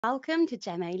Welcome to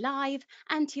GEMA Live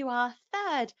and to our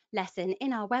third lesson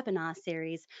in our webinar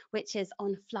series, which is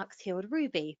on Flux-healed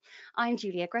Ruby. I'm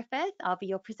Julia Griffith, I'll be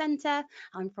your presenter.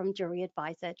 I'm from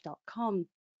juryadvisor.com.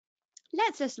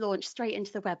 Let's just launch straight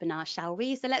into the webinar, shall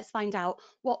we? So let's find out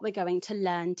what we're going to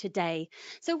learn today.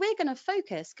 So we're going to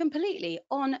focus completely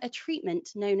on a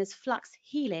treatment known as flux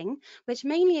healing, which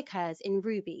mainly occurs in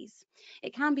rubies.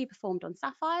 It can be performed on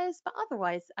sapphires, but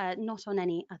otherwise not on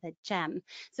any other gem.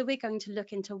 So we're going to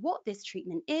look into what this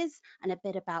treatment is and a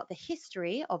bit about the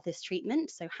history of this treatment,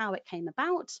 so how it came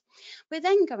about. We're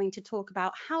then going to talk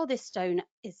about how this stone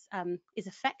is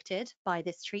affected by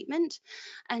this treatment,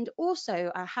 and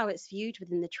also how it's viewed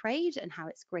within the trade and how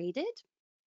it's graded.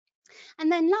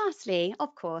 And then lastly,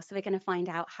 of course, we're going to find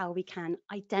out how we can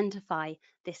identify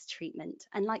this treatment.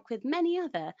 And like with many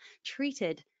other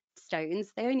treated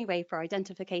stones, the only way for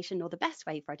identification, or the best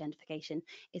way for identification,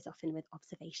 is often with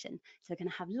observation. So we're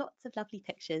going to have lots of lovely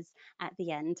pictures at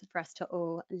the end for us to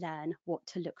all learn what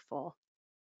to look for.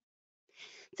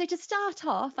 So to start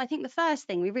off, I think the first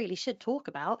thing we really should talk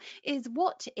about is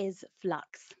what is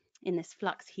flux in this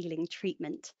flux healing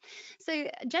treatment. So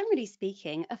generally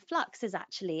speaking, a flux is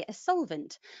actually a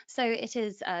solvent. So it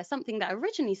is something that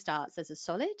originally starts as a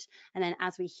solid, and then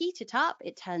as we heat it up,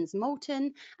 it turns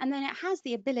molten, and then it has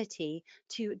the ability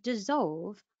to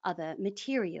dissolve other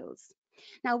materials.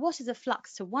 Now, what is a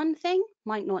flux to one thing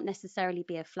might not necessarily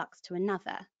be a flux to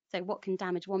another. So what can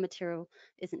damage one material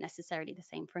isn't necessarily the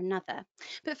same for another.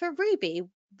 But for ruby,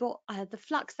 the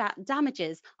flux that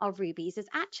damages our rubies is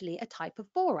actually a type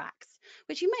of borax,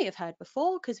 which you may have heard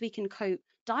before because we can coat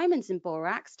diamonds in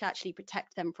borax to actually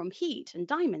protect them from heat, and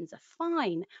diamonds are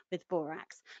fine with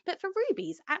borax. But for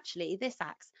rubies, actually, this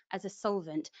acts as a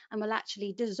solvent and will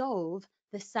actually dissolve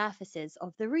the surfaces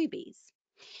of the rubies.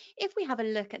 If we have a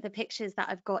look at the pictures that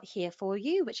I've got here for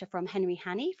you, which are from Henry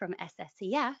Hannay from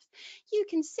SSEF, you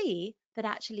can see that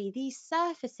actually these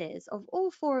surfaces of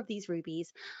all four of these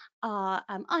rubies are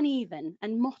uneven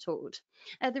and mottled.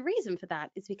 The reason for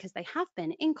that is because they have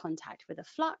been in contact with a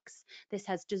flux. This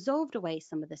has dissolved away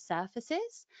some of the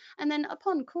surfaces, and then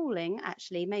upon cooling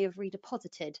actually may have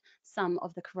redeposited some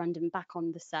of the corundum back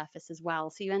on the surface as well.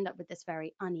 So you end up with this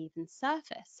very uneven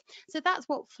surface. So that's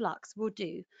what flux will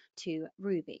do to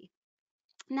ruby.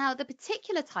 Now, the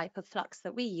particular type of flux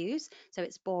that we use, so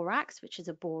it's borax, which is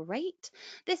a borate.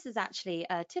 This is actually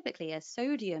typically a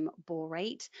sodium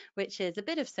borate, which is a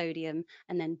bit of sodium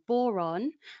and then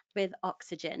boron with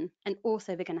oxygen. And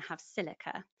also we're going to have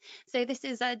silica. So this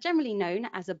is generally known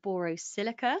as a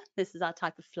borosilica. This is our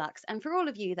type of flux. And for all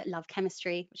of you that love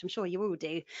chemistry, which I'm sure you all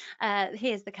do,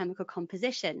 here's the chemical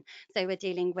composition. So we're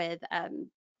dealing with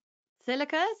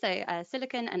silica, so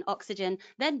silicon and oxygen,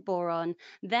 then boron,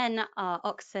 then our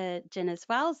oxygen as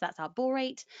well, so that's our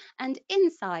borate. And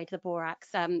inside the borax,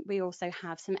 we also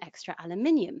have some extra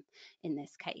aluminium in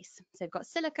this case. So we've got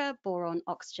silica, boron,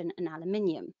 oxygen, and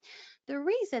aluminium. The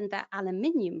reason that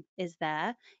aluminium is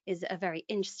there is a very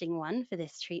interesting one for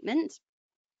this treatment,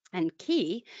 and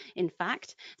key, in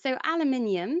fact. So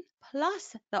aluminium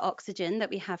plus the oxygen that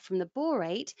we have from the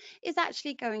borate is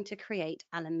actually going to create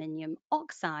aluminium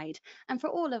oxide. And for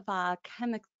all of our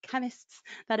chemists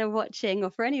that are watching,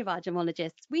 or for any of our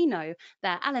gemologists, we know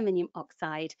that aluminium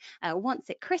oxide, once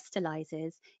it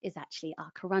crystallizes, is actually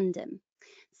our corundum.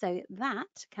 So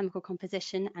that chemical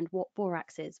composition and what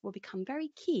borax is will become very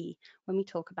key when we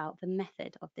talk about the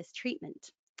method of this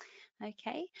treatment.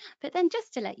 Okay, but then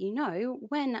just to let you know,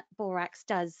 when borax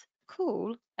does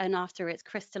cool and after it's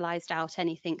crystallized out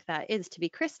anything that is to be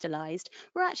crystallized,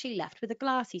 we're actually left with a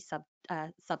glassy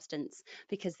substance,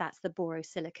 because that's the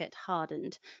borosilicate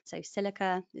hardened. So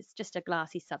silica is just a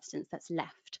glassy substance that's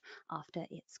left after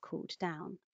it's cooled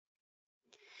down.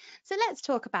 So let's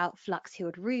talk about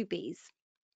flux-healed rubies.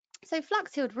 So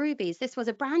Flux-healed rubies, this was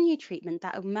a brand new treatment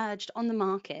that emerged on the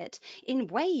market in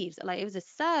waves. Like, it was a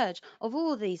surge of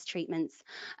all these treatments,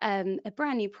 a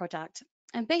brand new product.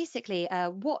 And basically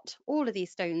what all of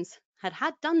these stones had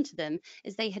done to them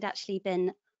is they had actually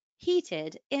been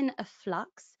heated in a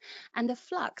flux, and the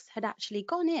flux had actually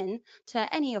gone in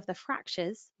to any of the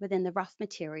fractures within the rough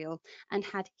material and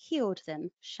had healed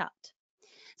them shut.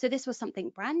 So this was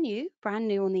something brand new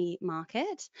on the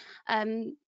market.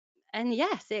 And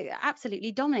yes, it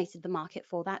absolutely dominated the market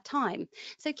for that time.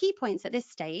 So key points at this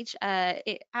stage,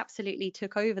 it absolutely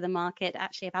took over the market.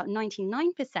 Actually, about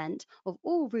 99% of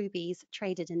all rubies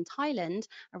traded in Thailand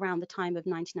around the time of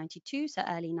 1992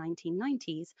 to early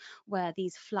 1990s were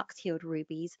these flux-healed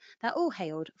rubies that all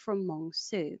hailed from Mong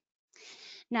Hsu.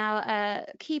 Now,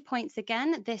 key points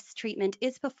again, this treatment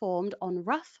is performed on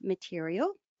rough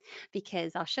material.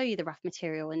 because I'll show you the rough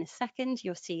material in a second.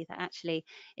 You'll see that actually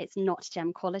it's not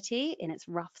gem quality in its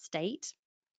rough state.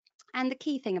 And the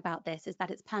key thing about this is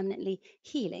that it's permanently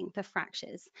healing the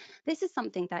fractures. This is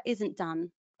something that isn't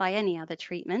done by any other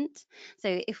treatment.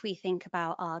 So if we think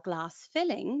about our glass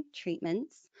filling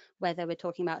treatments, whether we're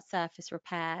talking about surface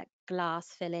repair, glass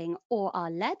filling, or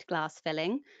our lead glass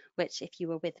filling, which if you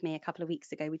were with me a couple of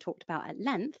weeks ago, we talked about at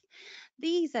length,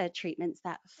 these are treatments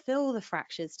that fill the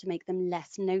fractures to make them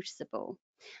less noticeable.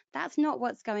 That's not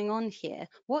what's going on here.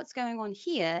 What's going on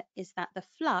here is that the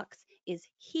flux is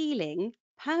healing,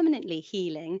 permanently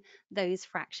healing those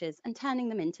fractures and turning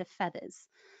them into feathers.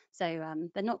 So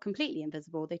they're not completely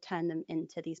invisible, they turn them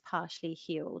into these partially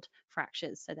healed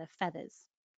fractures, so they're feathers.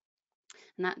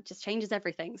 And that just changes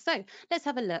everything. So let's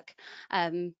have a look.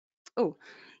 Oh,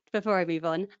 before I move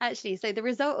on, actually, so the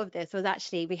result of this was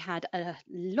actually we had a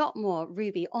lot more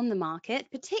ruby on the market,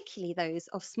 particularly those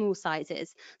of small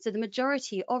sizes. So the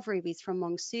majority of rubies from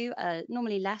Mong Hsu are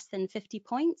normally less than 50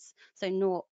 points, so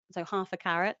not so half a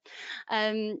carat.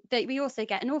 But we also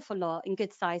get an awful lot in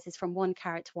good sizes from 1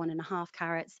 carat to 1.5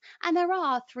 carats. And there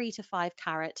are 3 to 5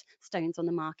 carat stones on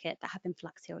the market that have been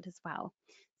flux healed as well.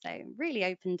 So really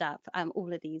opened up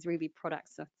all of these ruby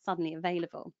products are suddenly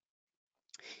available.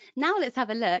 Now let's have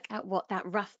a look at what that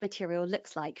rough material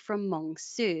looks like from Mong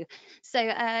Hsu. So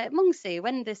Mong Hsu,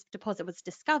 when this deposit was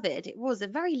discovered, it was a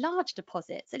very large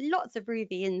deposit, so lots of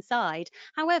ruby inside.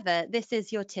 However, this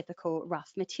is your typical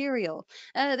rough material.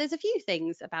 There's a few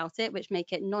things about it which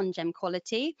make it non-gem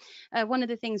quality. One of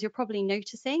the things you're probably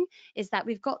noticing is that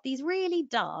we've got these really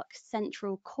dark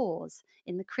central cores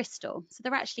in the crystal. So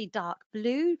they're actually dark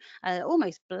blue,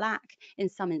 almost black in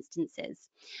some instances.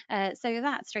 So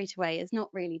that straight away is not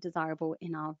really desirable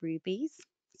in our rubies.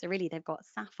 So really they've got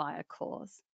sapphire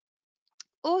cores.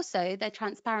 Also, their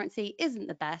transparency isn't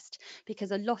the best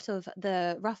because a lot of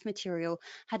the rough material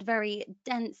had very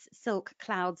dense silk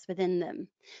clouds within them.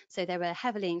 So they were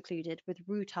heavily included with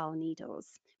rutile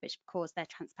needles, which caused their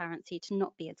transparency to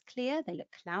not be as clear. They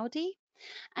look cloudy.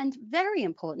 And very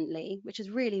importantly, which is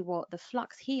really what the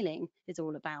flux healing is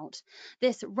all about,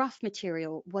 this rough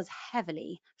material was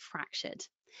heavily fractured,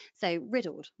 so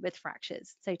riddled with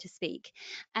fractures, so to speak.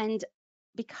 And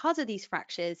because of these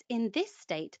fractures, in this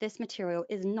state, this material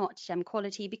is not gem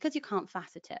quality because you can't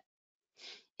facet it.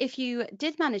 If you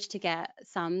did manage to get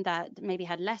some that maybe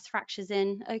had less fractures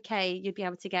in, okay, you'd be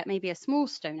able to get maybe a small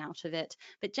stone out of it.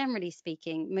 But generally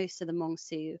speaking, most of the Mong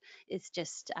Hsu is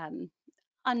just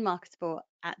unmarketable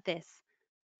at this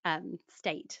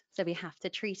state, so we have to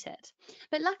treat it.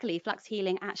 But luckily, flux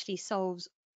healing actually solves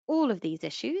all of these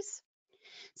issues.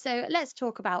 So let's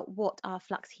talk about what our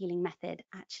flux healing method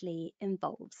actually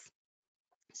involves.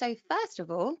 So first of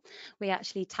all, we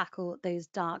actually tackle those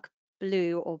dark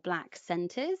blue or black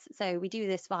centers. So we do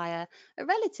this via a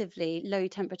relatively low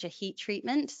temperature heat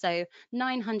treatment. So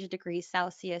 900 degrees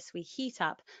Celsius, we heat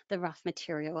up the rough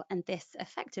material, and this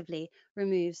effectively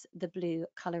removes the blue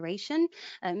coloration,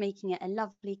 making it a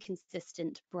lovely,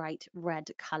 consistent, bright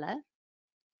red color.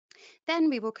 Then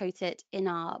we will coat it in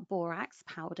our borax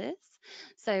powders.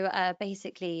 So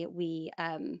basically, we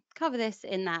cover this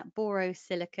in that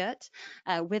borosilicate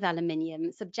with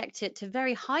aluminium, subject it to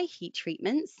very high heat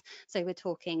treatments. So we're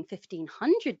talking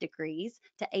 1500 degrees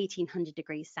to 1800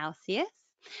 degrees Celsius.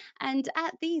 And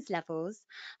at these levels,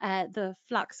 the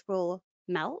flux will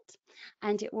melt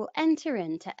and it will enter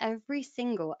into every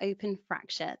single open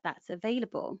fracture that's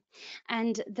available.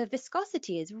 And the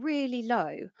viscosity is really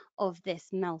low of this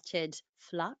melted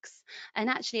flux, and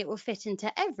actually it will fit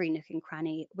into every nook and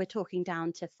cranny. We're talking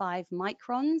down to 5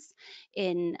 microns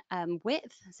in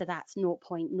width, so that's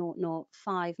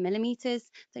 0.005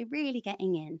 millimeters, so really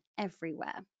getting in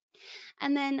everywhere.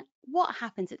 And then what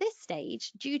happens at this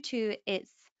stage, due to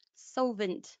its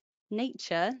solvent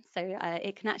nature, so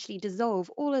it can actually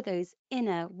dissolve all of those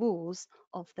inner walls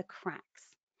of the cracks.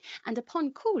 And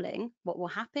upon cooling, what will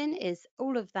happen is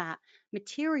all of that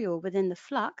material within the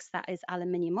flux, that is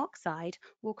aluminium oxide,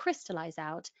 will crystallize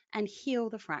out and heal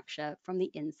the fracture from the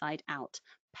inside out,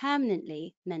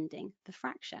 permanently mending the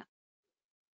fracture.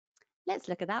 Let's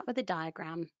look at that with a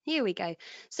diagram. Here we go.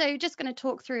 So just going to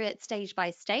talk through it stage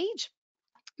by stage.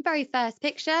 Very first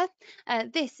picture,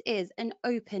 this is an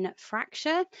open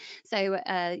fracture. So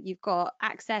you've got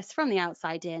access from the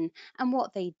outside in, and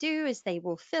what they do is they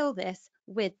will fill this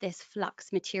with this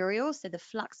flux material. So the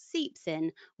flux seeps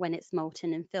in when it's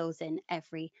molten and fills in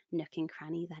every nook and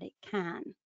cranny that it can.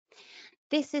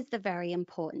 This is the very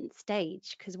important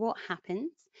stage because what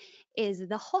happens is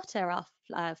the hotter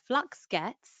our flux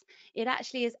gets, it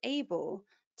actually is able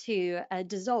to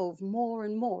dissolve more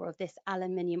and more of this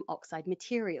aluminium oxide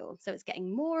material. So it's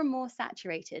getting more and more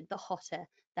saturated the hotter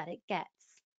that it gets.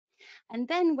 And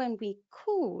then when we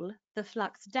cool the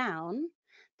flux down,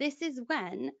 this is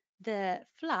when the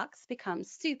flux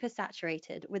becomes super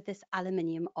saturated with this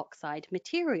aluminium oxide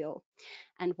material.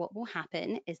 And what will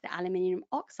happen is the aluminium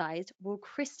oxide will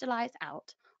crystallize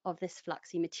out of this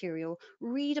fluxy material,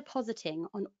 redepositing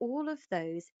on all of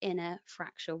those inner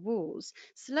fracture walls,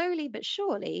 slowly but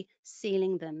surely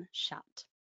sealing them shut.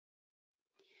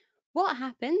 What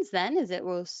happens then is it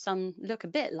will look a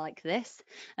bit like this.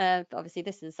 Obviously,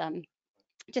 this is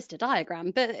just a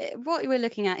diagram, but what we're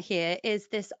looking at here is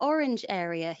this orange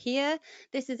area here.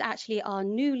 This is actually our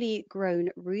newly grown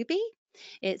ruby.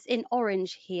 It's in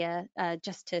orange here,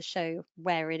 just to show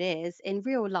where it is. In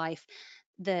real life,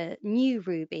 the new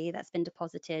ruby that's been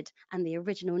deposited and the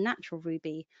original natural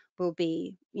ruby will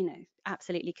be,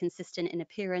 absolutely consistent in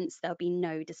appearance. There'll be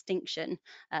no distinction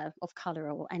of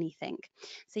color or anything.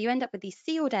 So you end up with these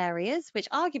sealed areas, which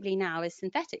arguably now is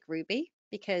synthetic ruby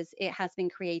because it has been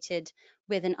created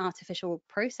with an artificial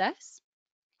process.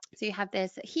 So you have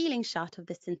this healing shut of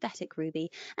the synthetic ruby,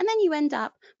 and then you end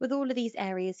up with all of these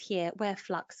areas here where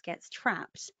flux gets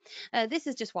trapped. This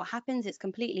is just what happens. It's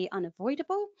completely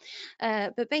unavoidable.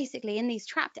 But basically in these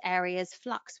trapped areas,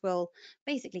 flux will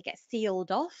basically get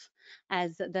sealed off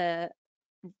as the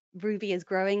ruby is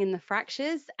growing in the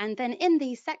fractures. And then in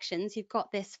these sections, you've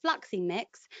got this fluxy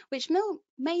mix, which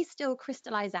may still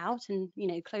crystallize out and,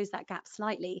 close that gap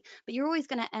slightly, but you're always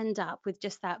going to end up with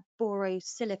just that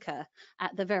borosilica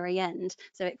at the very end.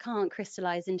 So it can't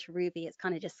crystallize into ruby. It's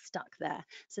kind of just stuck there.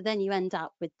 So then you end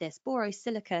up with this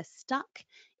borosilica stuck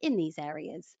in these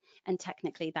areas. And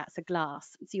technically that's a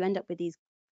glass. So you end up with these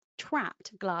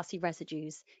trapped glassy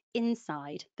residues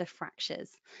inside the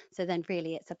fractures. So then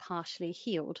really it's a partially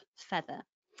healed feather.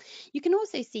 You can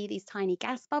also see these tiny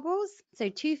gas bubbles. So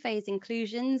two-phase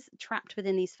inclusions trapped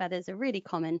within these feathers are really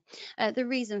common. The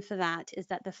reason for that is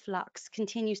that the flux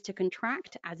continues to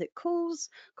contract as it cools,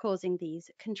 causing these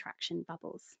contraction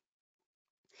bubbles.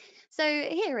 So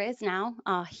here is now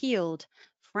our healed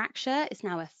fracture. It's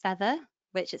now a feather,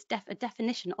 which is a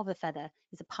definition of a feather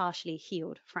is a partially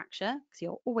healed fracture, because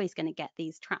you're always going to get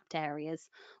these trapped areas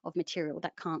of material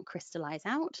that can't crystallize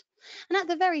out. And at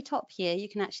the very top here, you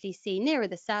can actually see nearer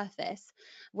the surface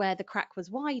where the crack was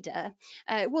wider,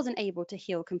 it wasn't able to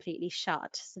heal completely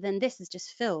shut. So then this is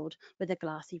just filled with a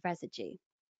glassy residue.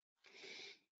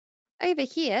 Over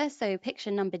here, so picture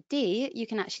number D, you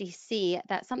can actually see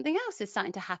that something else is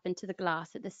starting to happen to the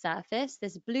glass at the surface.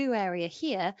 This blue area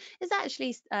here is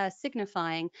actually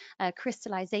signifying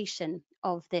crystallization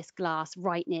of this glass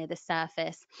right near the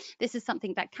surface. This is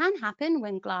something that can happen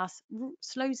when glass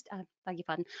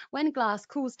when glass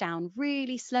cools down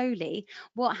really slowly.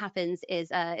 What happens is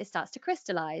it starts to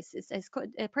crystallize. It's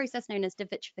a process known as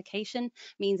devitrification,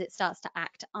 means it starts to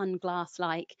act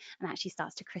unglass-like and actually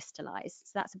starts to crystallize.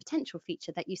 So that's a potential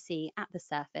feature that you see at the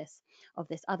surface of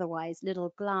this otherwise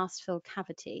little glass-filled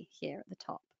cavity here at the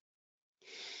top.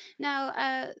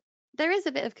 Now, there is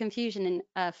a bit of confusion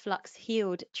in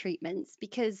flux-healed treatments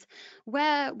because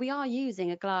where we are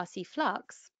using a glassy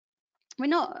flux, we're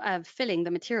not filling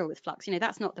the material with flux.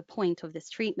 That's not the point of this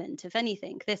treatment. If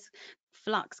anything, this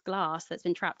flux glass that's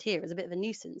been trapped here is a bit of a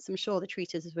nuisance. I'm sure the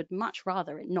treaters would much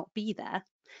rather it not be there.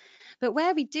 But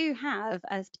where we do have,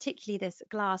 as particularly this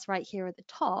glass right here at the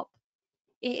top,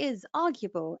 it is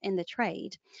arguable in the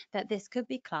trade that this could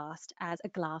be classed as a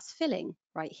glass filling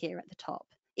right here at the top.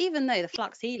 Even though the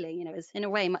flux healing, is in a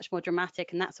way much more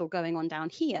dramatic and that's all going on down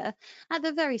here, at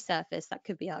the very surface, that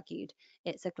could be argued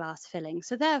it's a glass filling.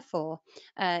 So therefore,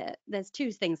 there's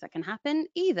two things that can happen.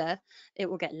 Either it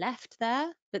will get left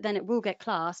there, but then it will get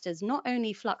classed as not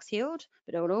only flux healed,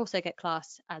 but it will also get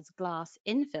classed as glass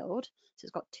infilled. So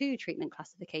it's got two treatment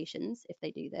classifications if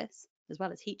they do this, as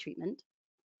well as heat treatment.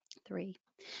 3.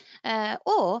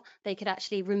 Or they could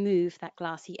actually remove that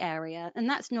glassy area. And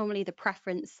that's normally the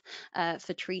preference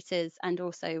for treaters and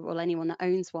also, well, anyone that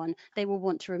owns one, they will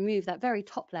want to remove that very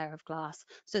top layer of glass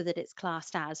so that it's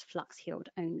classed as flux healed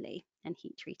only and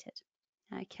heat treated.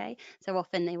 Okay, so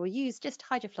often they will use just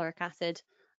hydrofluoric acid,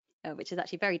 which is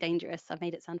actually very dangerous. I've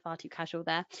made it sound far too casual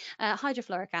there.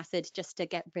 Hydrofluoric acid just to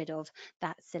get rid of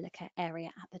that silica area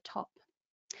at the top.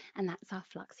 And that's our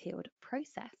flux healed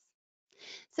process.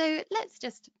 So let's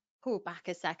just pull back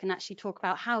a sec and actually talk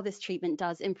about how this treatment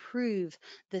does improve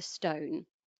the stone.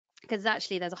 Because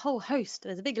actually there's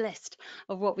a big list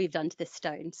of what we've done to this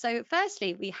stone. So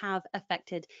firstly, we have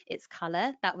affected its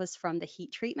colour. That was from the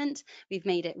heat treatment. We've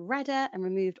made it redder and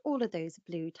removed all of those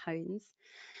blue tones.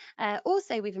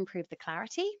 Also, we've improved the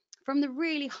clarity. From the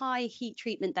really high heat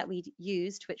treatment that we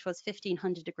used, which was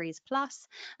 1500 degrees plus,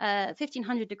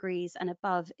 1500 degrees and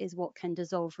above is what can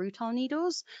dissolve rutile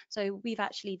needles. So we've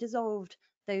actually dissolved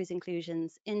those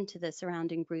inclusions into the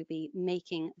surrounding ruby,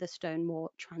 making the stone more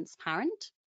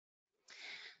transparent.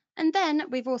 And then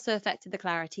we've also affected the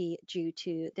clarity due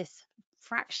to this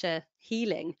fracture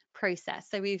healing process.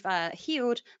 So we've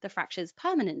healed the fractures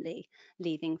permanently,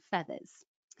 leaving feathers.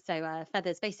 So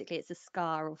feathers, basically, it's a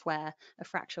scar of where a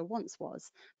fracture once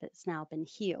was that's now been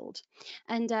healed.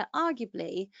 And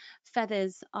arguably,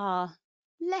 feathers are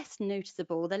less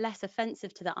noticeable, they're less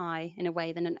offensive to the eye in a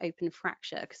way than an open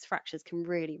fracture, because fractures can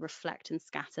really reflect and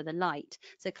scatter the light.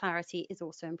 So clarity is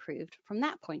also improved from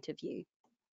that point of view.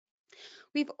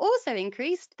 We've also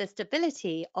increased the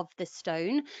stability of the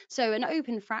stone. So an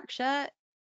open fracture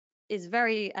is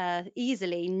very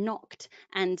easily knocked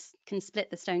and can split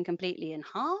the stone completely in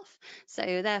half.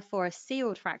 So therefore, a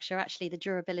sealed fracture, actually the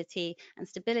durability and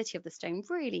stability of the stone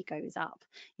really goes up,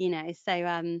 So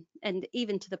and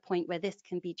even to the point where this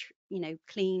can be,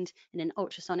 cleaned in an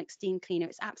ultrasonic steam cleaner,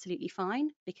 it's absolutely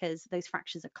fine because those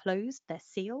fractures are closed, they're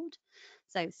sealed.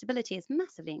 So stability is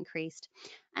massively increased.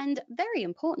 And very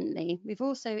importantly, we've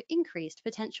also increased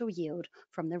potential yield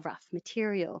from the rough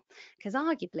material, because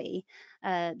arguably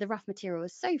the rough material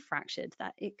is so fractured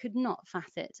that it could not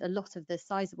facet a lot of the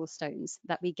sizable stones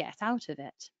that we get out of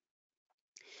it.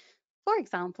 For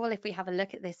example, if we have a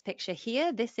look at this picture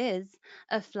here, this is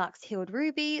a flux-healed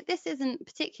ruby. This isn't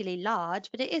particularly large,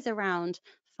 but it is around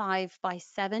 5 by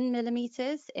 7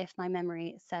 millimeters, if my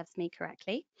memory serves me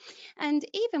correctly. And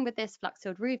even with this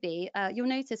flux-healed ruby, you'll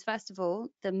notice, first of all,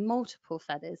 the multiple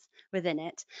feathers within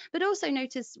it, but also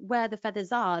notice where the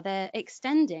feathers are. They're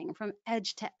extending from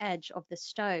edge to edge of the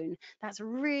stone. That's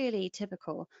really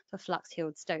typical for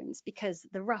flux-healed stones because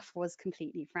the rough was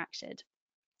completely fractured.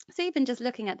 So even just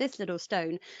looking at this little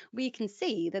stone, we can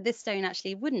see that this stone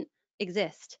actually wouldn't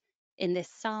exist in this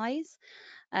size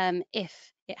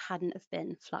if it hadn't have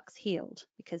been flux healed,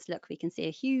 because look, we can see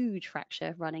a huge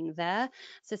fracture running there.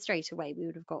 So straight away we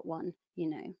would have got one,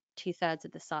 2/3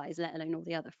 of the size, let alone all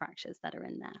the other fractures that are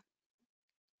in there.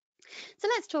 So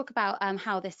let's talk about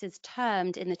how this is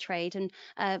termed in the trade and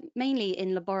mainly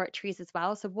in laboratories as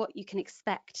well. So what you can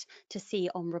expect to see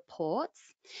on reports.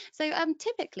 So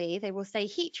typically they will say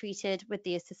heat treated with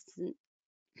the assistance.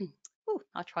 Oh,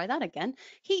 I'll try that again.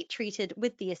 Heat treated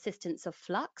with the assistance of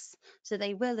flux. So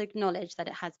they will acknowledge that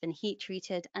it has been heat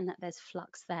treated and that there's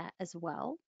flux there as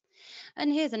well.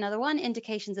 And here's another one,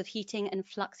 indications of heating and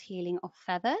flux healing of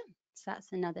feather. So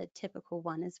that's another typical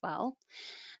one as well.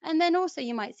 And then also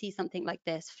you might see something like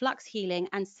this, flux healing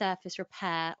and surface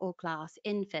repair or glass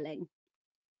infilling.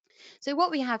 So what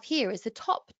we have here is the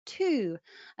top two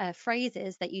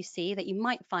phrases that you see that you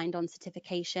might find on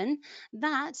certification.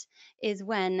 That is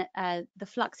when the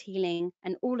flux healing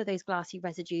and all of those glassy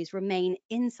residues remain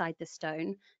inside the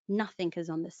stone, nothing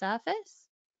is on the surface.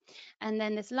 And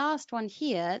then this last one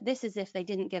here, this is if they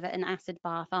didn't give it an acid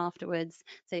bath afterwards.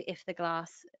 So if the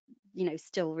glass,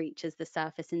 still reaches the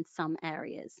surface in some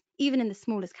areas, even in the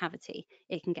smallest cavity,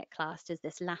 it can get classed as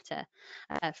this latter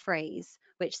phrase,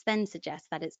 which then suggests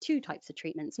that it's two types of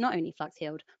treatments, not only flux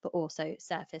healed, but also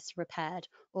surface repaired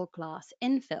or glass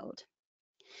infilled.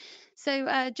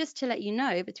 So just to let you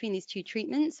know, between these two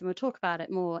treatments, and we'll talk about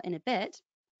it more in a bit,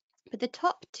 but the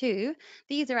top two,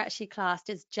 these are actually classed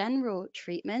as general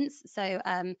treatments. So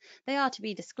they are to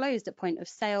be disclosed at point of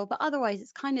sale, but otherwise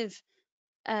it's kind of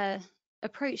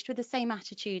approached with the same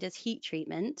attitude as heat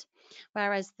treatment.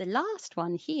 Whereas the last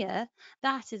one here,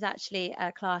 that is actually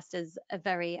classed as a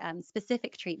very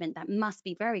specific treatment that must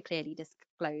be very clearly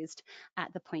disclosed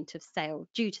at the point of sale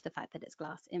due to the fact that it's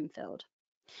glass infilled.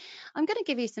 I'm going to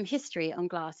give you some history on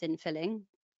glass infilling.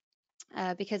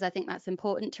 Because I think that's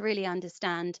important to really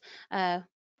understand,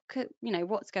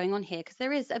 what's going on here, because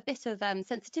there is a bit of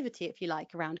sensitivity, if you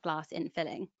like, around glass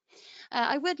infilling.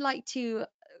 I would like to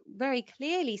very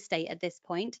clearly state at this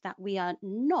point that we are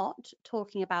not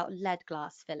talking about lead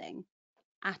glass filling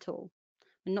at all.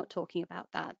 We're not talking about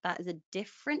that. That is a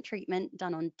different treatment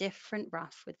done on different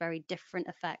rough with very different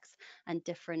effects and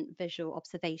different visual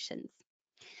observations.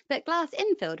 But glass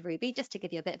infilled ruby, just to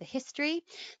give you a bit of a history.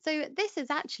 So this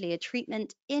is actually a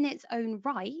treatment in its own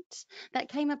right that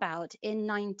came about in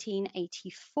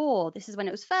 1984. This is when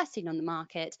it was first seen on the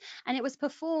market, and it was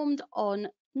performed on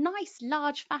nice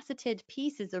large faceted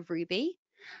pieces of ruby.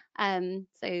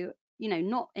 So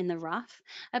not in the rough,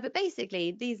 but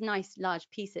basically these nice large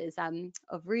pieces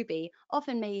of ruby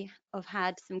often may have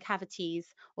had some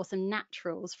cavities or some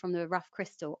naturals from the rough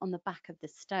crystal on the back of the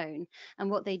stone. And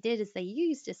what they did is they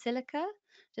used a silica,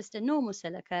 just a normal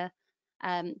silica,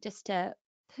 just to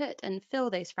put and fill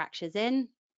those fractures in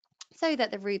so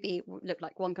that the ruby looked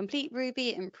like one complete ruby.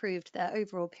 It improved the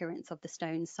overall appearance of the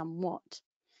stone somewhat.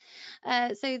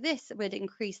 So this would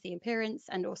increase the appearance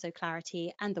and also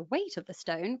clarity and the weight of the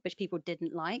stone, which people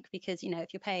didn't like because,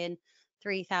 if you're paying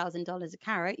 $3,000 a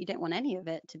carat, you don't want any of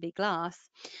it to be glass.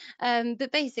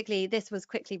 But basically, this was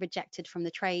quickly rejected from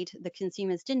the trade. The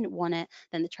consumers didn't want it,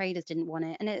 then the traders didn't want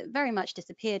it, and it very much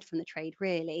disappeared from the trade,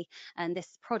 really. And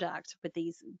this product with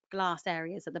these glass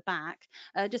areas at the back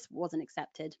just wasn't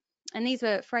accepted. And these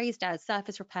were phrased as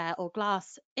surface repair or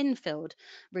glass infilled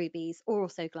rubies, or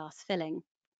also glass filling.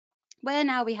 Where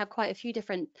now we have quite a few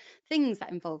different things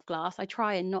that involve glass, I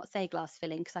try and not say glass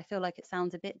filling because I feel like it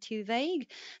sounds a bit too vague.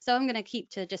 So I'm going to keep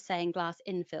to just saying glass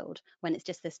infilled when it's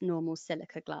just this normal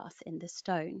silica glass in the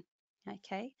stone.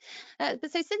 Okay,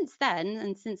 but so since then,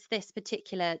 and since this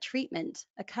particular treatment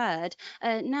occurred,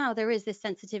 now there is this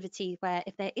sensitivity where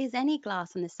if there is any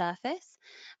glass on the surface,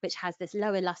 which has this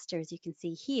lower luster, as you can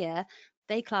see here,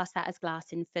 they class that as glass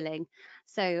infilling.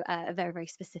 So a very, very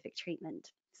specific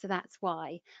treatment. So that's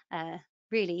why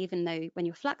really, even though when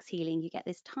you're flux healing, you get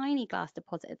this tiny glass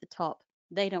deposit at the top,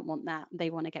 they don't want that. They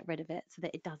want to get rid of it so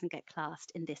that it doesn't get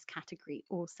classed in this category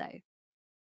also.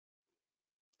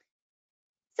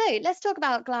 So let's talk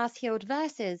about glass healed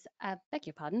versus, beg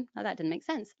your pardon, oh, that didn't make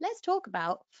sense. Let's talk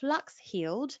about flux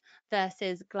healed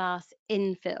versus glass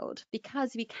infilled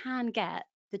because we can get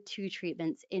the two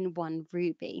treatments in one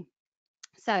ruby.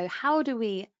 So how do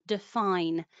we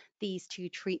define these two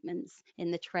treatments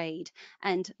in the trade?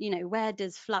 And, where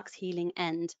does flux healing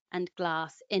end and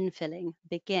glass infilling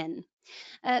begin?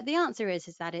 The answer is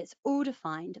that it's all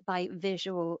defined by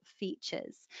visual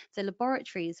features. So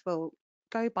laboratories will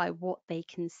go by what they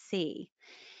can see.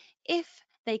 If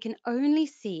they can only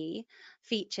see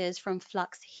features from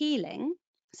flux healing,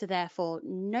 so therefore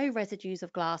no residues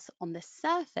of glass on the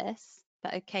surface,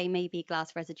 but okay, maybe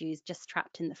glass residues just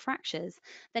trapped in the fractures,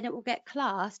 then it will get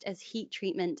classed as heat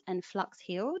treatment and flux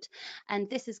healed. And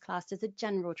this is classed as a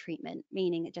general treatment,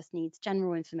 meaning it just needs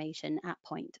general information at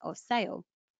point of sale.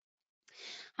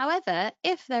 However,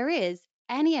 if there is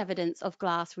any evidence of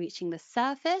glass reaching the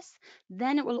surface,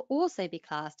 then it will also be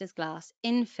classed as glass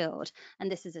infilled.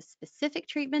 And this is a specific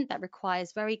treatment that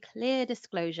requires very clear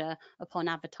disclosure upon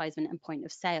advertisement and point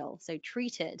of sale. So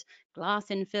treated, glass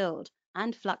infilled,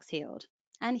 and flux healed,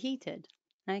 and heated.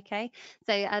 Okay,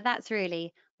 so that's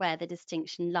really where the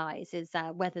distinction lies, is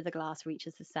whether the glass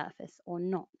reaches the surface or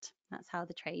not. That's how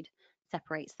the trade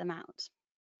separates them out.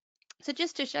 So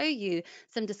just to show you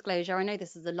some disclosure, I know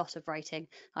this is a lot of writing,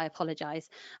 I apologize.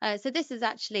 So this is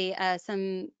actually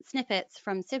some snippets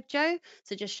from Sibjo,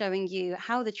 so just showing you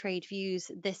how the trade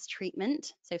views this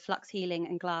treatment, so flux healing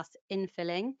and glass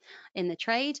infilling in the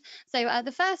trade. So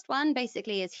the first one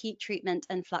basically is heat treatment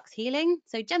and flux healing.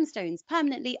 So gemstones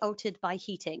permanently altered by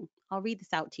heating. I'll read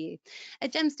this out to you. A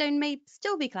gemstone may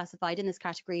still be classified in this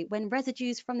category when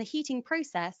residues from the heating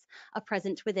process are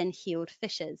present within healed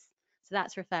fissures. So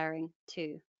that's referring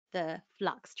to the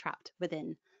flux trapped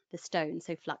within the stone,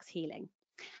 so flux healing.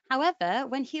 However,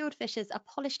 when healed fissures are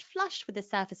polished flush with the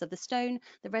surface of the stone,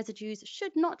 the residues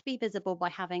should not be visible by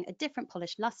having a different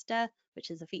polished luster,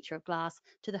 which is a feature of glass,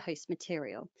 to the host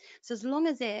material. So as long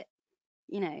as it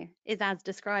is as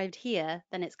described here,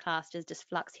 then it's classed as just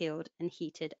flux healed and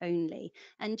heated only,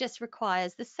 and just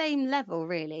requires the same level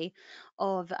really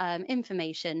of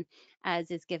information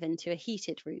as is given to a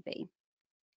heated ruby.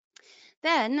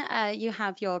 Then you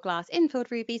have your glass infilled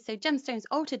rubies, so gemstones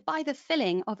altered by the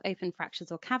filling of open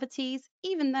fractures or cavities,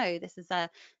 even though this is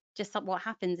just what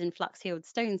happens in flux-healed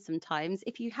stones sometimes.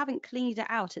 If you haven't cleaned it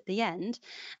out at the end,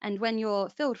 and when your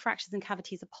filled fractures and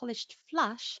cavities are polished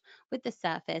flush with the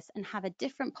surface and have a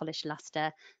different polished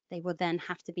luster, they will then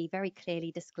have to be very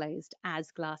clearly disclosed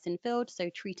as glass infilled, so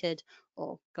treated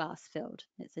or glass filled,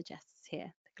 it suggests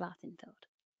here, the glass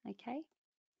infilled. Okay.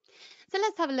 So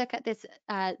let's have a look at this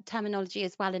terminology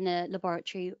as well in a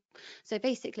laboratory. So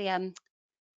basically,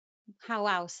 how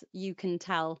else you can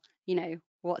tell,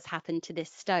 what's happened to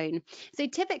this stone. So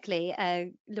typically,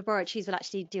 laboratories will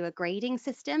actually do a grading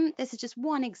system. This is just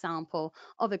one example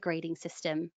of a grading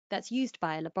system that's used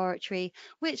by a laboratory,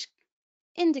 which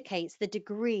indicates the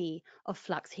degree of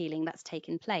flux healing that's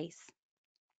taken place.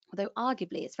 Although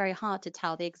arguably it's very hard to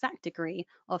tell the exact degree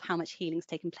of how much healing's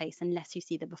taken place unless you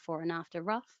see the before and after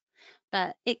rough,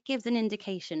 but it gives an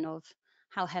indication of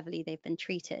how heavily they've been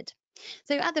treated.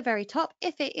 So at the very top,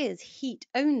 if it is heat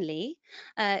only,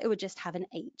 it would just have an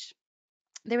H.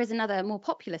 There is another more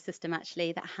popular system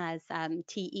actually that has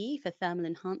TE for thermal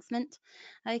enhancement.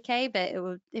 Okay, but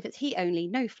if it's heat only,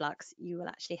 no flux, you will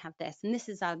actually have this. And this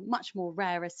is much more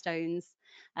rarer stones.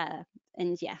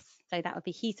 And yes, so that would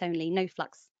be heat only, no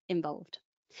flux involved.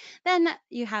 Then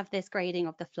you have this grading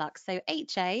of the flux. So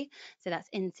HA, so that's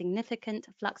insignificant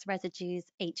flux residues,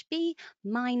 HB,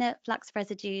 minor flux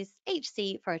residues,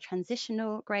 HC for a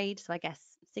transitional grade, so I guess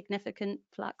significant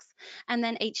flux, and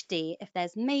then HD if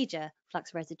there's major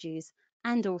flux residues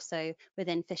and also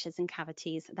within fissures and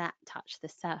cavities that touch the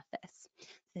surface.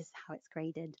 This is how it's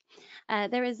graded.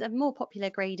 There is a more popular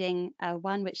grading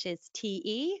one, which is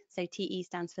TE. So TE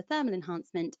stands for thermal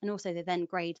enhancement, and also they then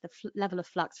grade the level of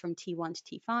flux from T1 to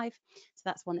T5. So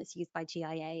that's one that's used by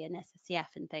GIA and SSCF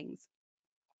and things.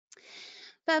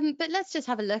 But let's just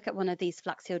have a look at one of these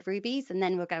flux-healed rubies, and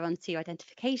then we'll go on to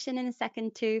identification in a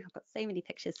second too. I've got so many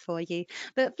pictures for you.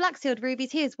 But flux-healed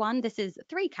rubies, here's one. This is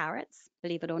 3 carats,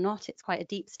 believe it or not. It's quite a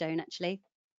deep stone actually.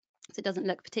 So it doesn't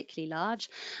look particularly large.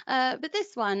 But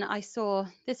this one I saw,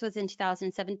 this was in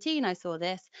 2017, I saw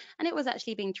this, and it was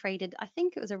actually being traded, I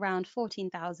think it was around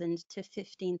 $14,000 to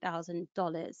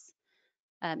 $15,000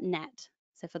 net.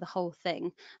 So for the whole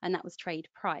thing, and that was trade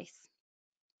price.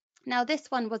 Now this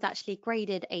one was actually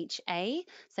graded HA,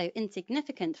 so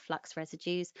insignificant flux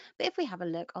residues. But if we have a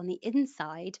look on the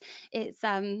inside, it's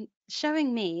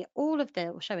showing me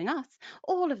showing us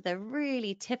all of the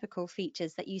really typical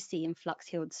features that you see in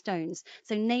flux-healed stones.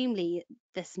 So namely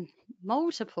this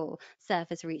multiple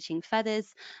surface reaching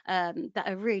feathers that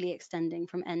are really extending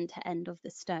from end to end of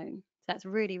the stone. So that's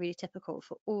really, really typical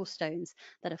for all stones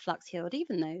that are flux-healed,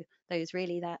 even though those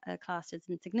really that are classed as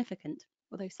insignificant.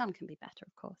 Although some can be better,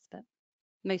 of course, but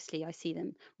mostly I see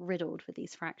them riddled with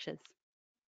these fractures.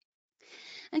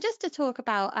 And just to talk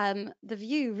about the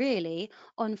view really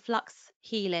on flux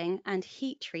healing and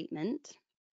heat treatment.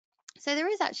 So there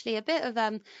is actually a bit of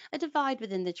a divide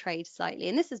within the trade slightly,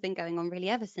 and this has been going on really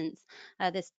ever since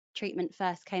this treatment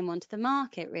first came onto the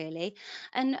market really.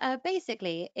 And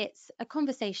basically it's a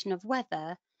conversation of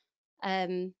whether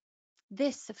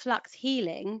this flux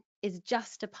healing is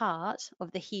just a part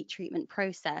of the heat treatment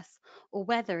process, or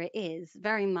whether it is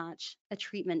very much a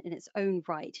treatment in its own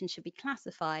right and should be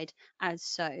classified as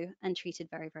so and treated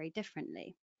very, very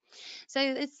differently. So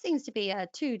it seems to be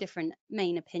 2 different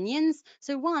main opinions.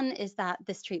 So one is that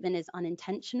this treatment is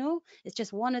unintentional. It's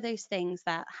just one of those things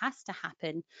that has to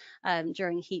happen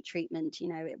during heat treatment. You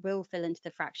know, it will fill into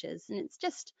the fractures, and it's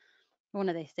just one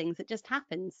of those things that just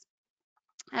happens.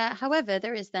 However,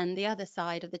 there is then the other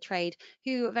side of the trade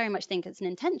who very much think it's an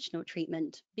intentional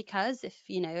treatment, because if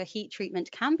a heat treatment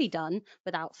can be done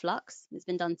without flux, it's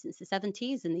been done since the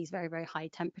 70s in these very, very high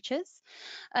temperatures.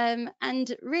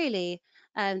 And really,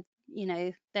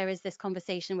 there is this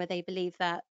conversation where they believe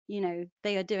that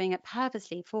they are doing it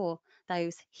purposely for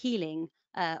those healing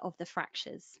of the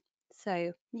fractures.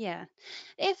 So yeah,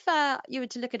 if you were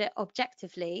to look at it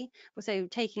objectively, so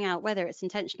taking out whether it's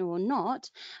intentional or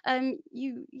not,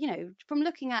 from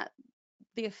looking at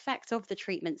the effects of the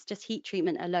treatments, just heat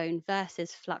treatment alone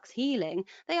versus flux healing,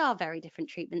 they are very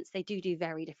different treatments. They do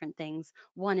very different things.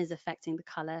 One is affecting the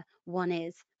color, one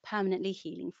is permanently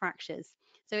healing fractures.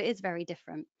 So it is very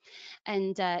different.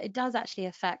 And it does actually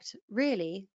affect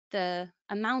really the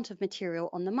amount of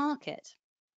material on the market.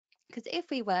 Because if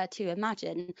we were to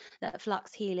imagine that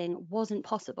flux healing wasn't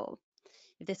possible,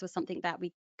 if this was something that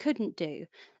we couldn't do,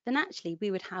 then actually we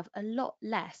would have a lot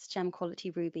less gem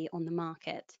quality ruby on the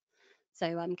market.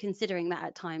 So I'm considering that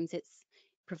at times it's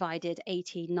provided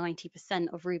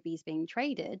 80-90% of rubies being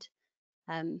traded,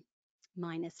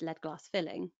 minus lead glass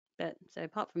filling. But so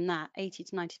apart from that,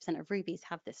 80-90% of rubies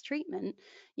have this treatment.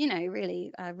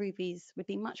 Really, rubies would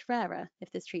be much rarer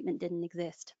if this treatment didn't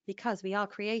exist, because we are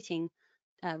creating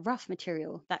rough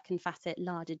material that can facet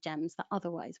larger gems that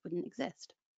otherwise wouldn't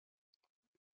exist.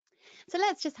 So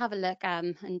let's just have a look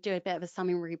and do a bit of a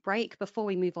summary break before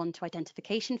we move on to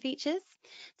identification features.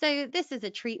 So this is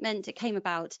a treatment, it came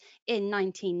about in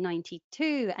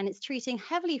 1992, and it's treating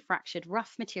heavily fractured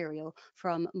rough material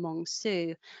from Mong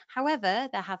Hsu. However,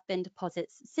 there have been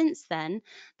deposits since then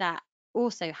that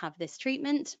also have this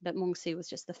treatment, but Mong Hsu was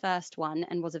just the first one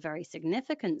and was a very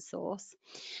significant source.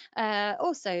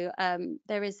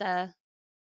 There is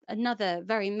another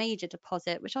very major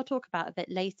deposit, which I'll talk about a bit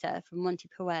later, from Monte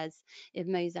Puez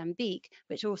in Mozambique,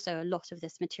 which also a lot of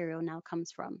this material now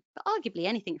comes from. But arguably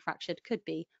anything fractured could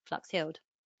be flux-healed.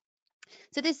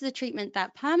 So this is a treatment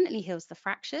that permanently heals the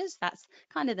fractures. That's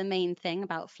kind of the main thing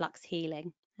about flux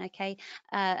healing, okay?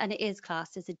 And it is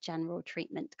classed as a general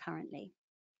treatment currently.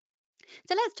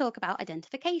 So let's talk about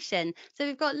identification. So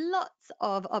we've got lots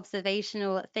of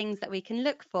observational things that we can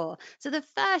look for. So the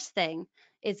first thing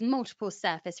is multiple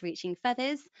surface reaching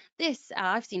feathers. This,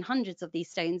 I've seen hundreds of these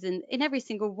stones, and in every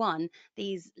single one,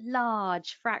 these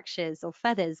large fractures or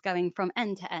feathers going from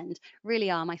end to end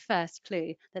really are my first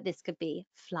clue that this could be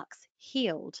flux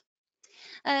healed.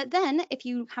 Then, if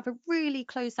you have a really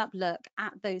close up look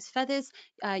at those feathers,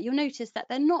 you'll notice that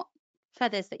they're not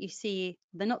feathers that you see,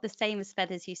 they're not the same as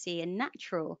feathers you see in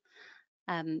natural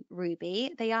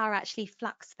ruby. They are actually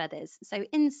flux feathers. So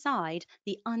inside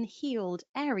the unhealed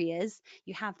areas,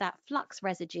 you have that flux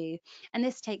residue, and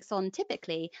this takes on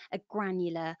typically a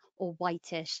granular or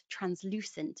whitish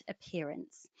translucent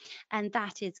appearance. And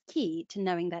that is key to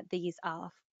knowing that these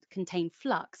are contain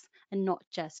flux and not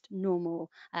just normal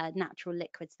natural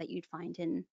liquids that you'd find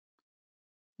in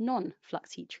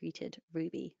non-flux heat treated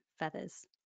ruby feathers.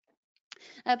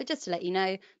 But just to let you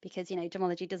know, because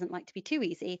gemology doesn't like to be too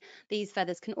easy, these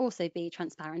feathers can also be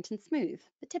transparent and smooth,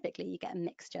 but typically you get a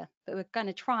mixture. But we're going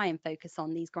to try and focus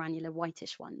on these granular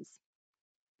whitish ones.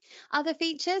 Other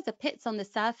features are pits on the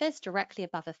surface directly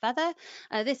above a feather.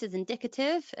 This is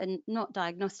indicative and not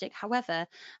diagnostic. However,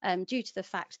 due to the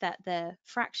fact that the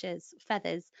fractures,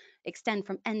 feathers, extend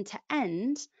from end to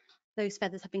end, those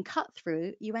feathers have been cut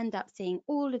through, you end up seeing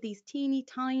all of these teeny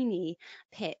tiny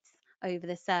pits over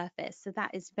the surface. So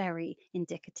that is very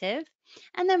indicative.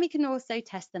 And then we can also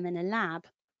test them in a lab.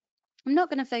 I'm not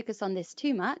going to focus on this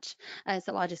too much,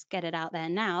 so I'll just get it out there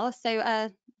now. So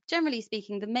generally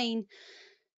speaking, the main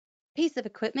piece of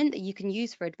equipment that you can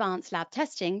use for advanced lab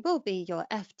testing will be your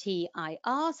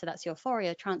FTIR, so that's your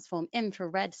Fourier transform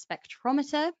infrared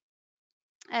spectrometer.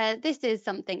 This is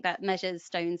something that measures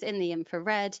stones in the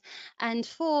infrared. And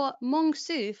for Mong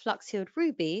Hsu Flux-healed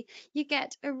ruby, you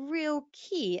get a real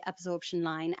key absorption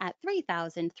line at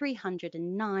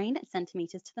 3,309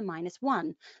 centimeters to the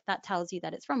 -1. That tells you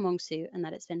that it's from Mong Hsu and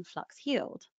that it's been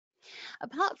flux-healed.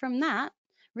 Apart from that,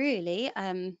 really,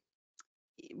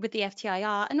 with the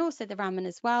FTIR and also the Raman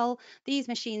as well, these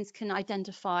machines can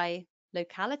identify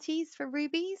localities for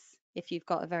rubies if you've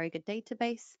got a very good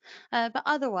database, but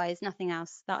otherwise nothing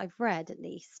else that I've read, at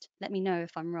least. Let me know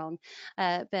if I'm wrong,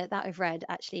 but that I've read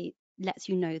actually lets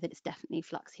you know that it's definitely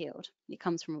flux healed. It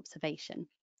comes from observation.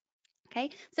 Okay,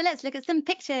 so let's look at some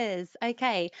pictures.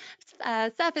 Okay,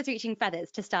 surface reaching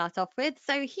feathers to start off with.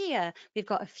 So here we've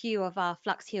got a few of our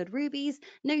flux healed rubies.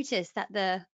 Notice that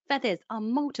the feathers are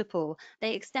multiple.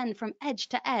 They extend from edge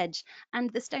to edge, and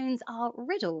the stones are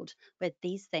riddled with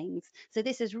these things. So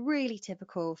this is really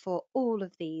typical for all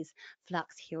of these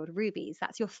flux healed rubies.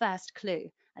 That's your first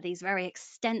clue at these very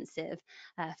extensive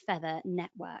feather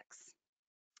networks.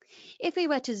 If we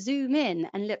were to zoom in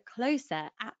and look closer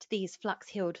at these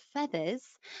flux-healed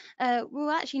feathers,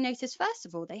 we'll actually notice, first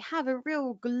of all, they have a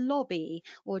real globby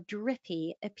or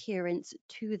drippy appearance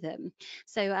to them.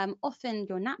 So often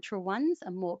your natural ones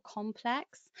are more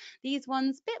complex. These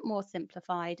ones, a bit more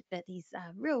simplified, but these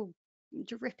real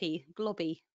drippy,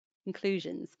 globby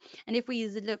inclusions. And if we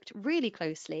looked really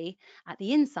closely at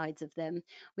the insides of them,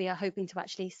 we are hoping to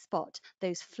actually spot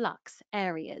those flux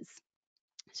areas.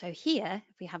 So here,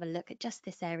 if we have a look at just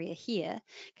this area here,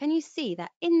 can you see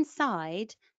that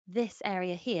inside this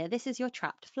area here, this is your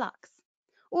trapped flux.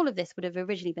 All of this would have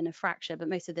originally been a fracture, but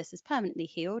most of this is permanently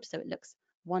healed, so it looks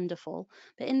wonderful.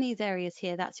 But in these areas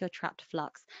here, that's your trapped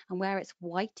flux. And where it's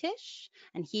whitish,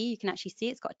 and here you can actually see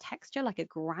it's got a texture, like a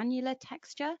granular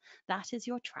texture, that is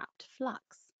your trapped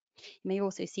flux. You may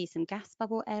also see some gas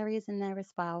bubble areas in there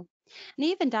as well. And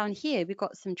even down here, we've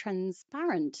got some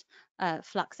transparent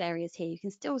flux areas here. You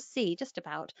can still see just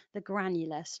about the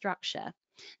granular structure.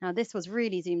 Now, this was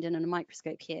really zoomed in on a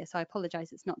microscope here, so I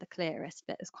apologize it's not the clearest,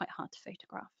 but it's quite hard to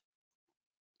photograph.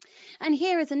 And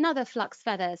here is another flux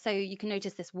feather. So you can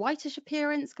notice this whitish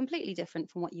appearance, completely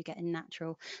different from what you get in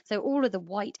natural. So all of the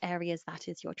white areas, that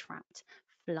is your trapped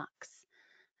flux.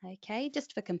 Okay,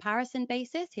 just for comparison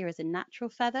basis, here is a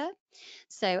natural feather.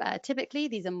 So typically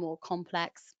these are more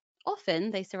complex.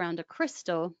 Often they surround a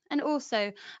crystal, and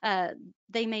also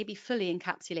they may be fully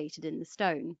encapsulated in the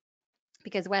stone,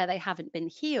 because where they haven't been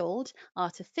healed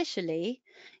artificially,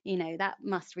 that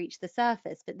must reach the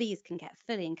surface, but these can get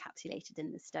fully encapsulated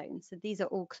in the stone. So these are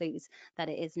all clues that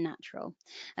it is natural.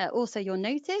 Also, you'll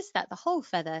notice that the whole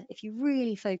feather, if you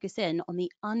really focus in on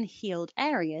the unhealed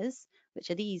areas, which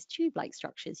are these tube-like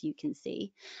structures you can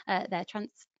see, they're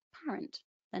transparent.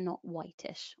 They're not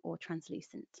whitish or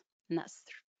translucent. And that's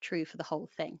true for the whole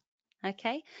thing.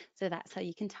 Okay, so that's how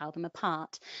you can tell them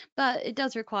apart. But it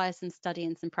does require some study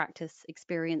and some practice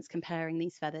experience comparing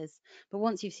these feathers. But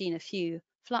once you've seen a few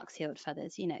flux-healed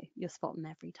feathers, you'll spot them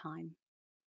every time.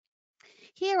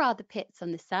 Here are the pits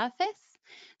on the surface.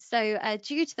 So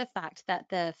due to the fact that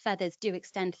the feathers do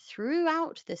extend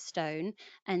throughout the stone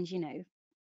and,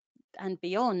 and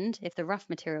beyond, if the rough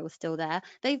material is still there,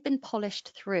 they've been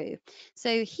polished through.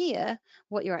 So here,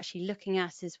 what you're actually looking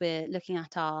at is we're looking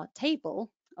at our table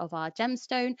of our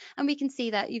gemstone, and we can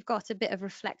see that you've got a bit of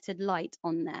reflected light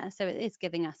on there. So it is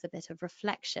giving us a bit of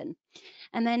reflection.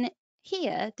 And then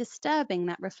here, disturbing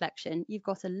that reflection, you've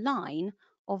got a line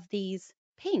of these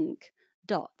pink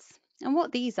dots. And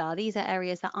what these are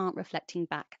areas that aren't reflecting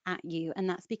back at you, and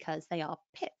that's because they are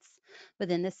pits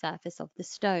within the surface of the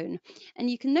stone. And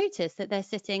you can notice that they're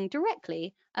sitting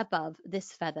directly above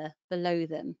this feather below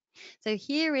them. So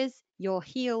here is your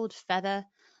healed feather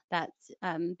that's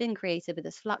been created with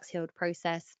this flux-healed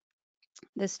process.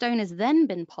 The stone has then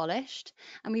been polished,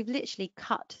 and we've literally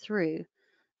cut through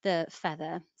the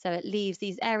feather. So it leaves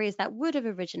these areas that would have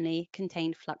originally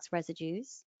contained flux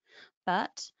residues,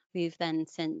 but we've then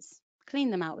since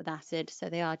cleaned them out with acid, so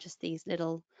they are just these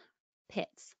little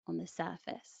pits on the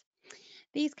surface.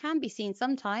 These can be seen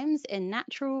sometimes in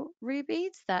natural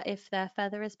rubies, that if their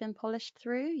feather has been polished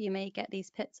through, you may get these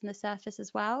pits on the surface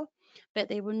as well, but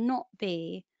they will not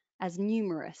be as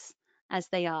numerous as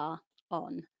they are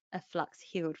on a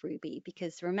flux-healed ruby,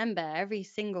 because remember, every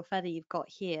single feather you've got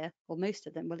here, or most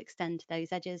of them, will extend to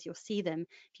those edges. You'll see them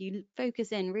if you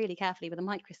focus in really carefully with a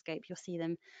microscope. You'll see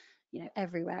them,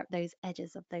 everywhere at those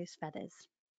edges of those feathers.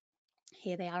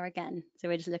 Here they are again. So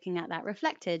we're just looking at that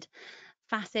reflected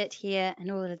facet here, and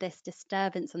all of this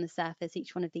disturbance on the surface.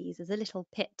 Each one of these is a little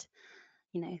pit,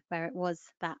 where it was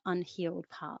that unhealed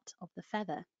part of the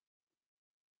feather.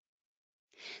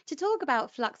 To talk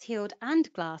about flux-healed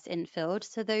and glass infilled,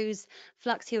 so those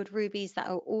flux-healed rubies that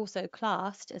are also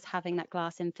classed as having that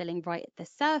glass infilling right at the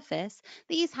surface,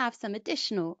 these have some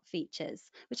additional features,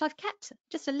 which I've kept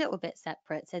just a little bit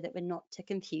separate so that we're not to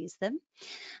confuse them.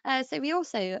 So we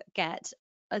also get,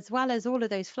 as well as all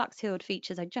of those flux-healed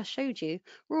features I just showed you,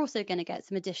 we're also going to get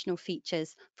some additional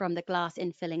features from the glass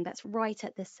infilling that's right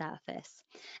at the surface.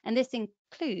 And this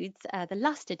includes the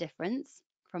luster difference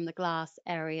from the glass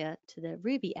area to the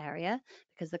ruby area,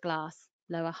 because the glass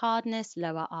lower hardness,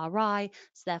 lower Ri,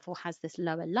 so therefore has this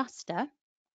lower luster.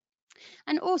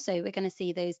 And also we're going to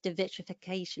see those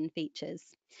devitrification features.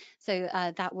 So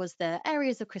that was the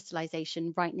areas of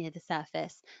crystallization right near the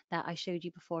surface that I showed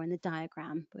you before in the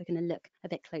diagram. We're going to look a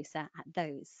bit closer at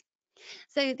those.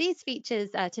 So these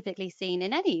features are typically seen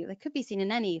in they could be seen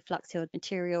in any flux-healed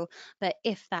material, but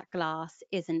if that glass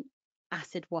isn't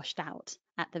acid washed out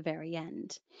at the very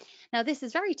end. Now, this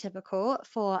is very typical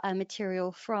for a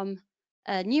material from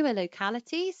a newer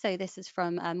locality. So this is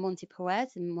from Monte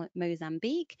Puez in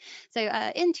Mozambique. So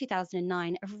in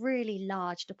 2009, a really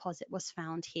large deposit was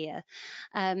found here.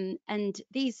 And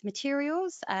these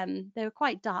materials, they were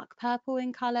quite dark purple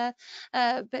in color,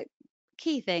 but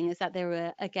key thing is that they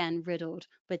were again riddled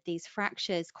with these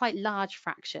fractures, quite large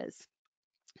fractures.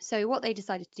 So what they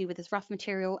decided to do with this rough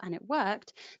material, and it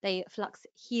worked, they flux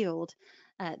healed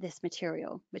this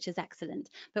material, which is excellent.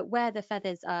 But where the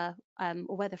feathers are,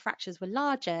 or where the fractures were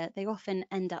larger, they often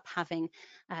end up having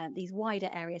these wider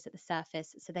areas at the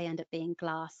surface, so they end up being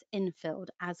glass infilled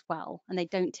as well. And they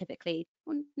don't typically,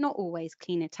 well, not always,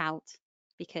 clean it out,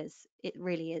 because it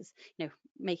really is,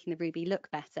 making the ruby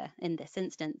look better in this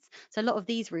instance. So a lot of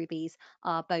these rubies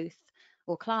are both,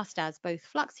 or classed as both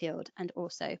flux healed and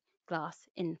also glass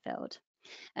infilled.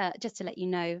 Just to let you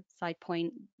know, side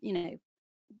point,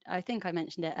 I think I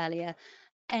mentioned it earlier,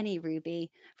 any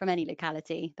ruby from any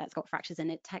locality that's got fractures in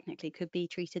it technically could be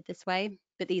treated this way,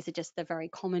 but these are just the very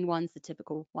common ones, the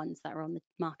typical ones that are on the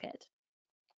market.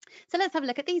 So let's have a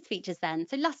look at these features then.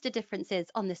 So luster differences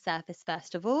on the surface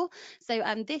first of all. So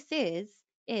this is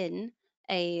in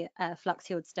a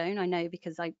flux-healed stone. I know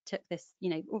because I took this,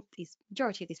 these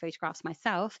majority of these photographs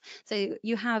myself. So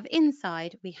you have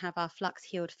inside, we have our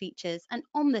flux-healed features, and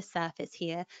on the surface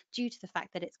here, due to the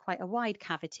fact that it's quite a wide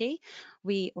cavity,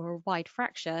 or a wide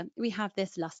fracture, we have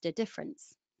this luster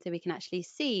difference. So we can actually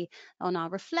see on our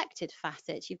reflected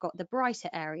facet, you've got the brighter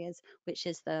areas, which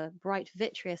is the bright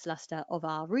vitreous luster of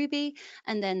our ruby,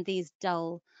 and then these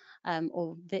dull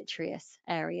or vitreous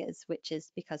areas, which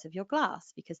is because of your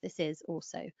glass, because this is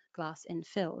also glass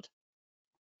infilled.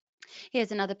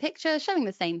 Here's another picture showing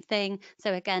the same thing.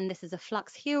 So again, this is a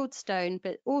flux-healed stone,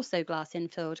 but also glass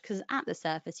infilled, because at the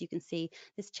surface you can see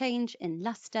this change in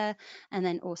luster, and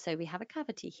then also we have a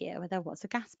cavity here where there was a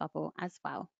gas bubble as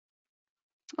well.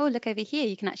 Oh, look over here,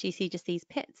 you can actually see just these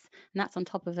pits, and that's on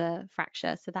top of a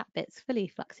fracture, so that bit's fully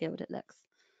flux-healed, it looks.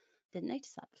 Didn't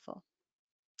notice that before.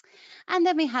 And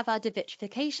then we have our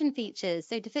devitrification features.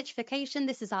 So devitrification,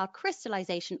 this is our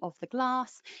crystallization of the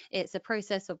glass. It's a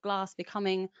process of glass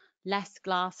becoming less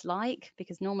glass-like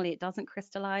because normally it doesn't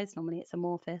crystallize, normally it's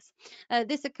amorphous.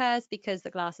 This occurs because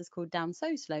the glass is cooled down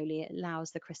so slowly it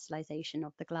allows the crystallization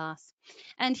of the glass.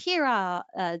 And here are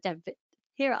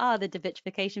the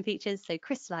devitrification features. So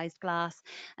crystallized glass,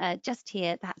 just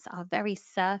here, that's our very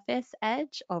surface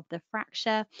edge of the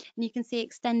fracture. And you can see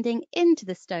extending into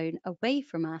the stone away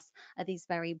from us are these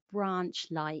very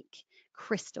branch-like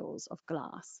crystals of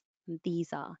glass. And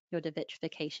these are your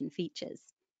devitrification features.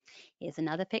 Here's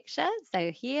another picture.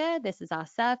 So here, this is our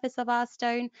surface of our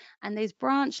stone, and those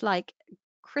branch-like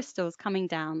crystals coming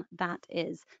down, that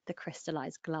is the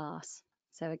crystallized glass.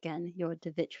 So again, your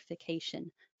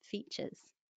devitrification features.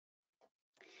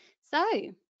 So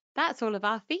that's all of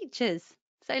our features.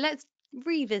 So let's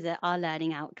revisit our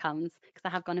learning outcomes because I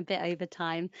have gone a bit over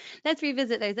time. Let's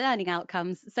revisit those learning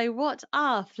outcomes. So what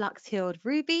are flux-healed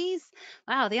rubies?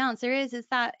 Well, the answer is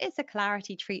that it's a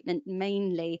clarity treatment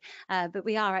mainly, but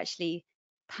we are actually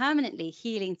permanently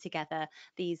healing together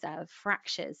these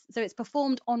fractures. So it's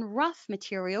performed on rough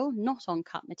material, not on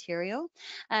cut material.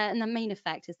 And the main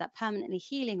effect is that permanently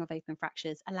healing of open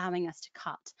fractures, allowing us to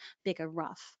cut bigger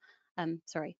rough,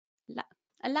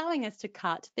 allowing us to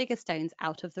cut bigger stones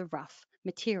out of the rough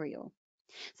material.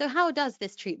 So how does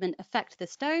this treatment affect the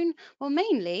stone? Well,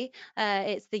 mainly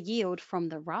it's the yield from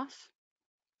the rough.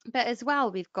 But as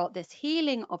well, we've got this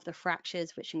healing of the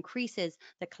fractures, which increases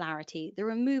the clarity, the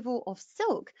removal of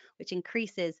silk, which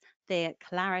increases the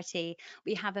clarity.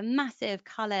 We have a massive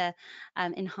colour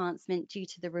enhancement due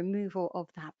to the removal of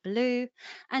that blue,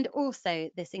 and also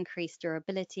this increased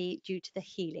durability due to the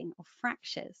healing of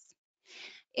fractures.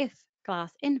 If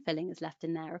glass infilling is left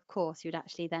in there, of course, you'd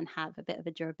actually then have a bit of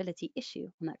a durability issue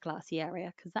on that glassy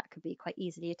area because that could be quite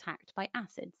easily attacked by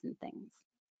acids and things.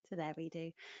 So there we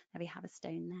do. There we have a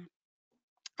stone there.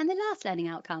 And the last learning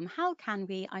outcome, how can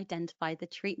we identify the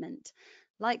treatment?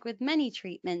 Like with many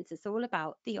treatments, it's all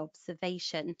about the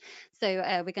observation. So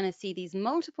we're going to see these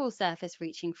multiple surface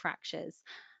reaching fractures.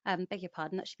 Beg your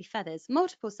pardon, that should be feathers.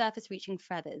 Multiple surface reaching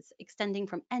feathers extending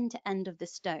from end to end of the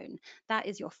stone. That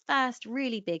is your first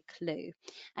really big clue.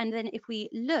 And then if we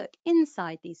look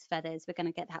inside these feathers, we're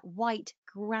going to get that white,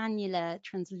 granular,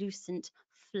 translucent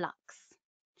flux.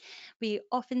 We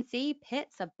often see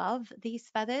pits above these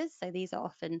feathers. So these are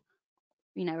often,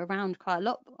 around quite a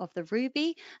lot of the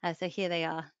ruby. So here they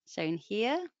are shown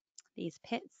here, these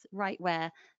pits right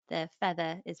where the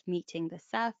feather is meeting the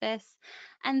surface.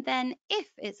 And then if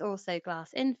it's also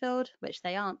glass infilled, which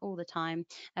they aren't all the time,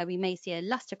 we may see a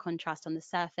luster contrast on the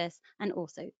surface and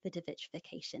also the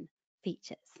devitrification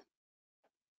features.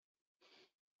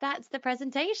 That's the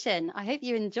presentation. I hope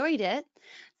you enjoyed it.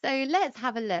 So let's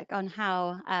have a look on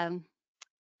how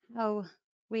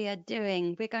we are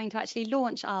doing. We're going to actually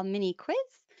launch our mini quiz.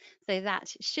 So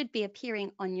that should be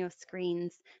appearing on your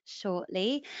screens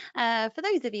shortly. For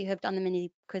those of you who have done the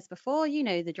mini quiz before, you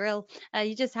know the drill.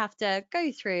 You just have to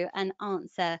go through and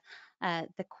answer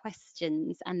the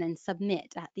questions and then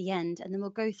submit at the end, and then we'll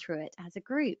go through it as a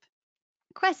group.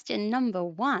 Question number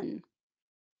 1.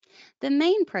 The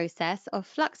main process of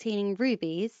flux healing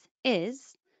rubies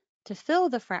is to fill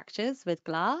the fractures with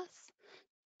glass,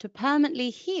 to permanently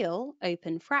heal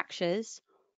open fractures,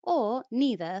 or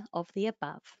neither of the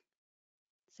above.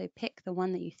 So pick the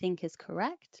one that you think is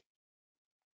correct.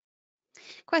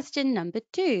 Question number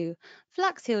 2.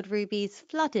 Flux-healed rubies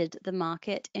flooded the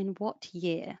market in what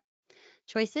year?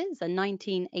 Choices are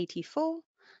 1984,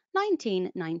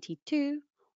 1992,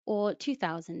 or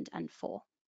 2004.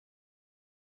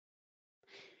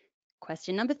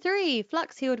 Question number 3.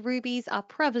 Flux-healed rubies are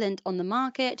prevalent on the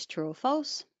market, true or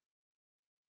false?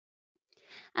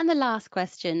 And the last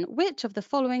question, which of the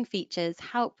following features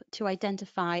help to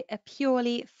identify a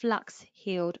purely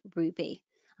flux-healed ruby?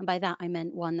 And by that I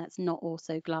meant one that's not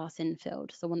also glass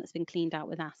infilled, so one that's been cleaned out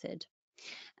with acid.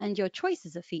 And your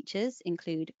choices of features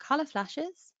include colour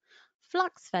flashes,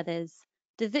 flux feathers,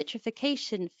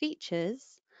 devitrification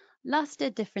features, luster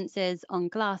differences on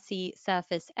glassy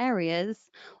surface areas,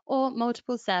 or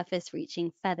multiple surface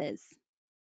reaching feathers.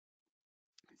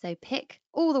 So pick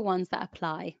all the ones that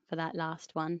apply for that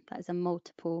last one. That is a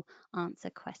multiple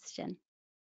answer question.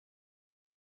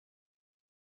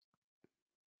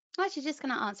 I'm actually just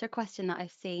going to answer a question that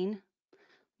I've seen.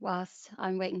 whilst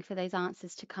I'm waiting for those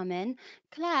answers to come in,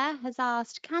 Claire has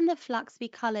asked, can the flux be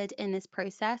coloured in this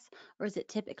process, or is it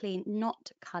typically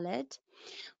not coloured?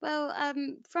 Well,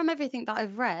 from everything that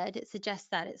I've read, it suggests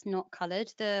that it's not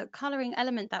coloured. The colouring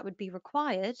element that would be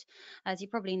required, as you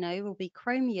probably know, will be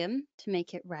chromium to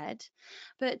make it red.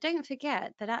 But don't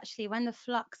forget that actually when the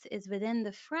flux is within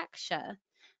the fracture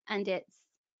and it's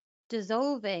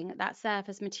dissolving that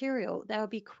surface material, there will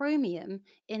be chromium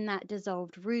in that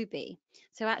dissolved ruby.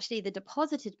 So actually the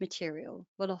deposited material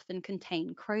will often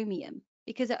contain chromium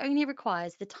because it only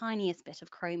requires the tiniest bit of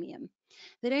chromium.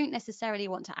 They don't necessarily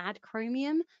want to add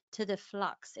chromium to the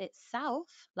flux itself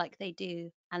like they do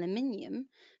aluminium,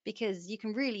 because you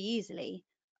can really easily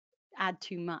add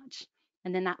too much,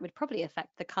 and then that would probably affect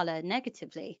the color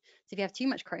negatively. So if you have too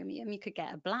much chromium, you could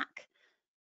get a black,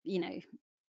 you know,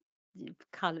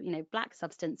 color, black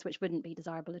substance, which wouldn't be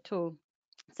desirable at all.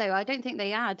 So I don't think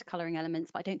they add coloring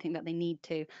elements, but I don't think that they need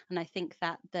to. And I think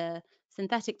that the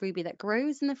synthetic ruby that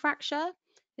grows in the fracture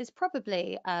is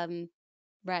probably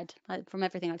red. From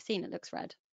everything I've seen, it looks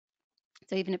red.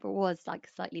 So even if it was like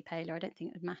slightly paler, I don't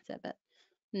think it would matter. But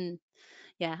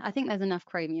yeah, I think there's enough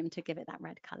chromium to give it that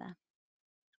red color.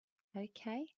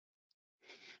 Okay,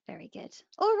 very good.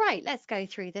 All right, let's go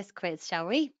through this quiz, shall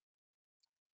we?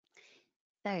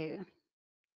 So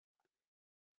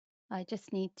I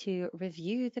just need to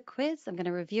review the quiz. I'm going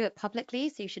to review it publicly,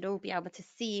 so you should all be able to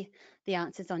see the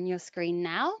answers on your screen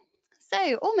now.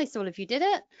 So almost all of you did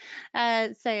it.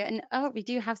 We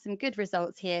do have some good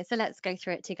results here. So let's go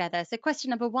through it together. So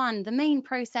question number 1, the main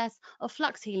process of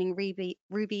flux healing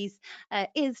rubies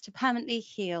is to permanently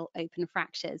heal open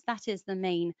fractures. That is the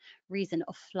main reason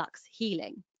of flux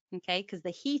healing. Okay, because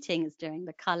the heating is doing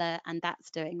the color and that's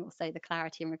doing also the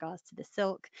clarity in regards to the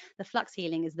silk. The flux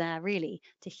healing is there really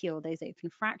to heal those open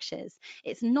fractures.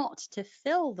 It's not to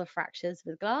fill the fractures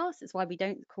with glass. It's why we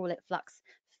don't call it flux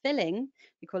filling,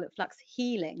 we call it flux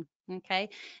healing. Okay,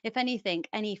 if anything,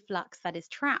 any flux that is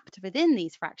trapped within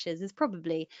these fractures is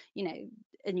probably,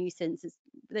 a nuisance.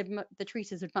 The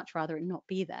treaters would much rather it not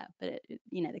be there, but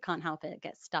they can't help it, it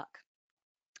gets stuck.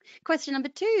 Question number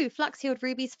 2, Flux-healed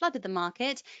rubies flooded the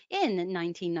market in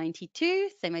 1992.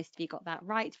 So most of you got that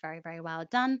right. Very, very well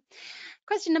done.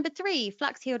 Question number 3,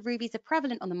 Flux-healed rubies are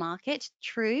prevalent on the market.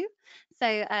 True.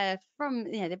 So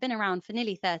they've been around for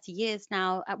nearly 30 years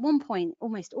now. At one point,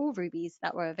 almost all rubies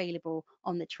that were available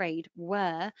on the trade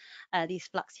were these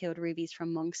Flux-healed rubies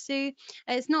from Mong Hsu.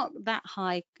 It's not that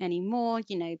high anymore,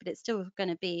 but it's still going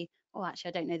to be, actually,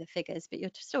 I don't know the figures, but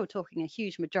you're still talking a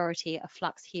huge majority of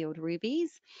flux-healed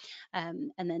rubies.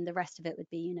 And then the rest of it would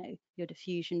be, your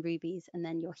diffusion rubies and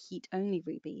then your heat-only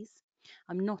rubies.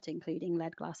 I'm not including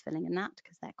lead glass filling in that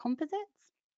because they're composites.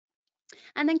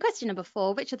 And then question number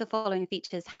 4, which of the following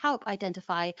features help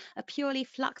identify a purely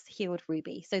flux-healed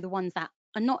ruby? So the ones that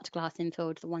are not glass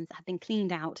infilled, the ones that have been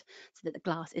cleaned out so that the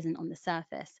glass isn't on the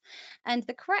surface. And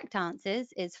the correct answers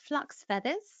is flux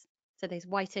feathers, so those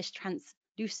whitish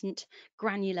translucent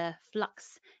granular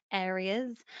flux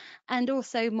areas, and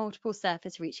also multiple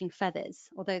surface reaching feathers.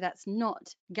 Although that's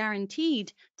not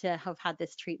guaranteed to have had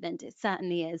this treatment, it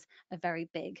certainly is a very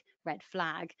big red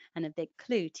flag and a big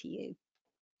clue to you.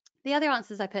 The other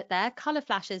answers I put there, colour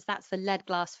flashes, that's for lead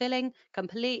glass filling,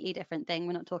 completely different thing.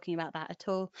 We're not talking about that at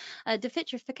all.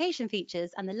 Devitrification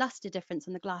features and the luster difference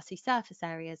on the glassy surface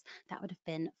areas, that would have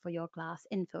been for your glass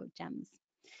infilled gems.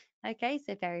 Okay,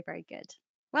 so very, very good.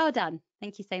 Well done.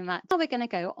 Thank you so much. Now we're going to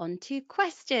go on to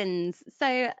questions.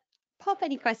 So pop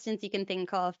any questions you can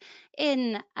think of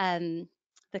in the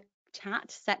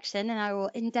chat section and I will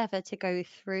endeavour to go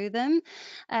through them.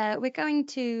 We're going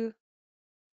to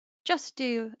just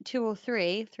do 2 or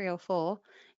 3 or 4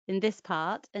 in this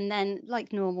part, and then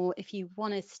like normal, if you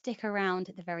want to stick around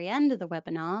at the very end of the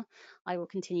webinar, I will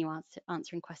continue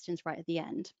answering questions right at the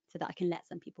end so that I can let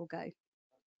some people go.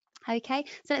 Okay,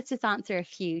 so let's just answer a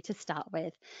few to start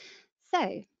with.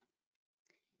 So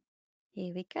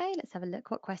here we go. Let's have a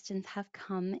look what questions have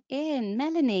come in.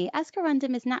 Melanie, as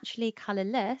corundum is naturally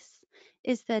colourless,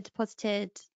 is the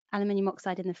deposited aluminium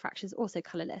oxide in the fractures also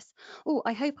colourless? Oh,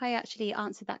 I hope I actually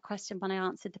answered that question when I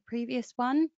answered the previous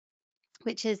one,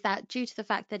 which is that due to the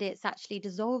fact that it's actually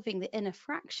dissolving the inner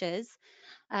fractures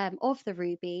of the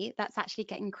ruby, that's actually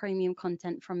getting chromium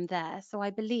content from there. So I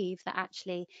believe that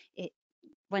actually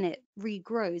when it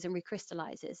regrows and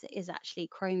recrystallizes, it is actually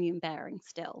chromium bearing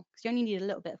still, because you only need a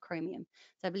little bit of chromium.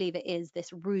 So I believe it is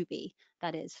this ruby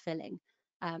that is filling,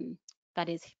 that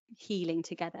is healing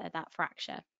together that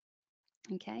fracture.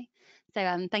 Okay,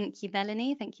 so thank you,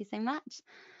 Melanie. Thank you so much.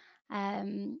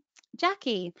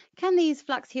 Jackie, can these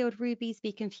flux-healed rubies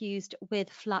be confused with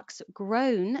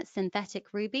flux-grown synthetic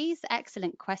rubies?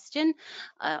 Excellent question.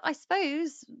 I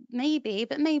suppose maybe,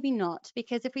 but maybe not,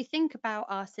 because if we think about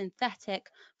our synthetic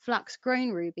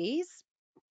flux-grown rubies,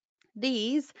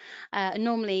 these are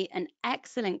normally an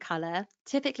excellent colour,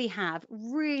 typically have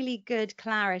really good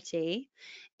clarity.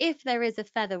 If there is a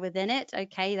feather within it,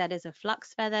 okay, that is a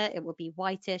flux feather, it will be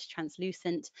whitish,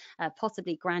 translucent,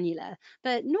 possibly granular.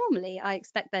 But normally I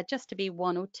expect there just to be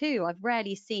one or two. I've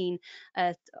rarely seen,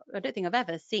 I don't think I've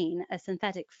ever seen a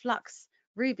synthetic flux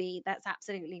ruby that's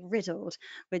absolutely riddled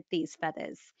with these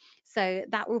feathers. So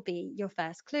that will be your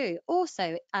first clue.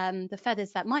 Also, the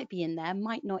feathers that might be in there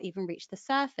might not even reach the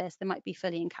surface. They might be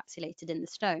fully encapsulated in the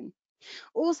stone.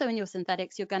 Also, in your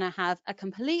synthetics, you're going to have a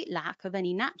complete lack of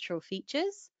any natural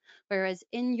features, whereas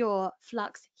in your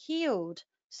flux-healed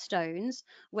stones,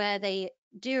 where they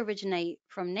do originate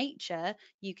from nature,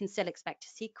 you can still expect to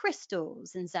see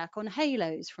crystals and zircon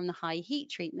halos from the high heat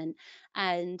treatment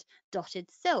and dotted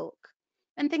silk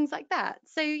and things like that.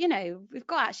 So, you know, we've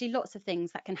got actually lots of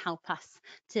things that can help us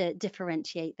to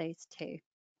differentiate those two.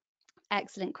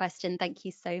 Excellent question. Thank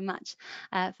you so much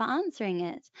for answering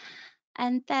it.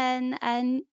 And then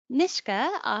Nishka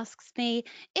asks me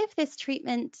if this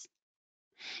treatment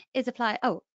is applied.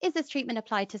 Oh, is this treatment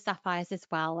applied to sapphires as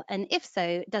well? And if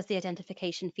so, does the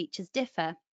identification features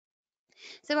differ?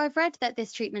 So I've read that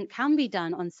this treatment can be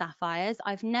done on sapphires.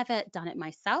 I've never done it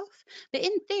myself, but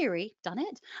in theory, done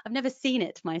it. I've never seen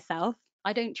it myself.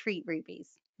 I don't treat rubies.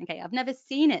 Okay, I've never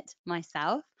seen it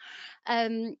myself.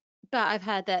 Um, but I've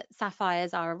heard that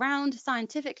sapphires are around.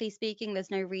 Scientifically speaking,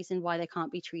 there's no reason why they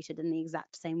can't be treated in the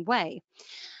exact same way.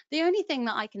 The only thing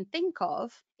that I can think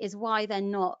of is why they're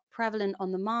not prevalent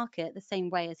on the market the same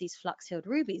way as these flux-healed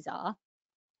rubies are.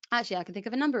 Actually, I can think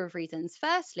of a number of reasons.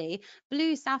 Firstly,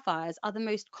 blue sapphires are the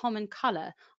most common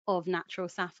color of natural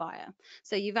sapphire.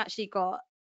 So you've actually got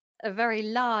a very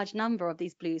large number of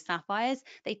these blue sapphires.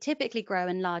 They typically grow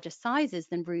in larger sizes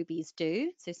than rubies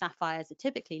do. So sapphires are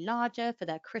typically larger for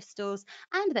their crystals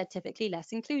and they're typically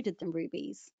less included than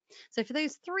rubies. So for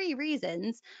those three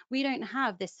reasons, we don't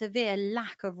have this severe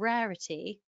lack of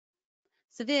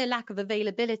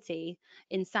availability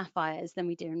in sapphires than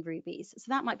we do in rubies. So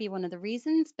that might be one of the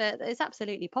reasons, but it's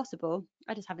absolutely possible.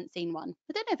 I just haven't seen one.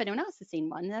 I don't know if anyone else has seen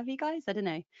one. Have you guys? I don't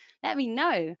know. Let me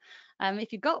know.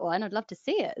 If you've got one, I'd love to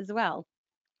see it as well.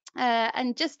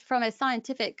 And just from a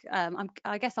scientific,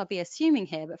 I guess I'll be assuming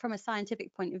here, but from a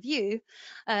scientific point of view,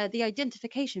 the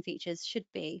identification features should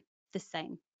be the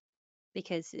same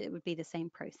because it would be the same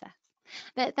process.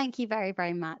 But thank you very,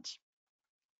 very much.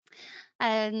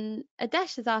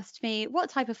 Adesh has asked me, what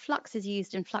type of flux is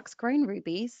used in flux-grown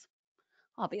rubies?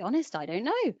 I'll be honest, I don't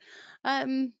know.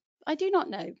 I do not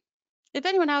know. If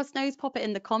anyone else knows, pop it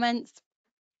in the comments.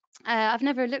 I've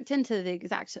never looked into the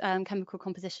exact chemical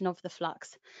composition of the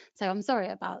flux, so I'm sorry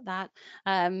about that.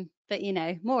 But you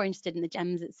know, more interested in the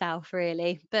gems itself,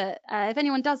 really. But if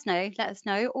anyone does know, let us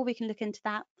know, or we can look into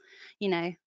that. You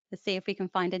know, to see if we can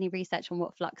find any research on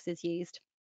what flux is used.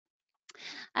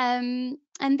 And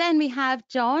then we have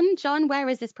John. John, where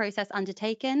is this process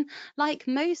undertaken? Like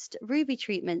most ruby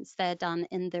treatments, they're done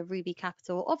in the ruby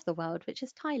capital of the world, which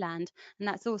is Thailand. And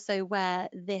that's also where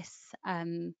this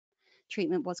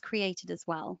treatment was created as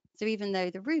well. So even though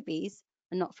the rubies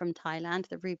are not from Thailand,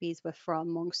 the rubies were from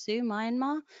Mong Hsu,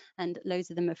 Myanmar, and loads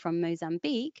of them are from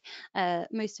Mozambique,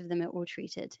 most of them are all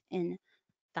treated in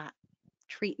that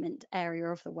treatment area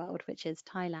of the world, which is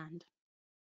Thailand.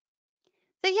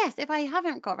 So yes, if I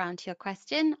haven't got round to your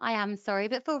question, I am sorry,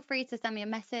 but feel free to send me a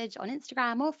message on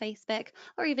Instagram or Facebook,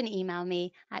 or even email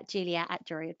me at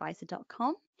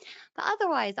julia@juryadvisor.com. But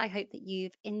otherwise, I hope that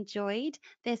you've enjoyed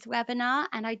this webinar,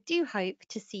 and I do hope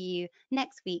to see you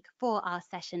next week for our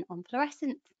session on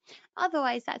fluorescence.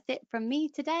 Otherwise, that's it from me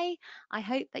today. I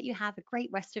hope that you have a great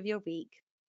rest of your week.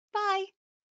 Bye.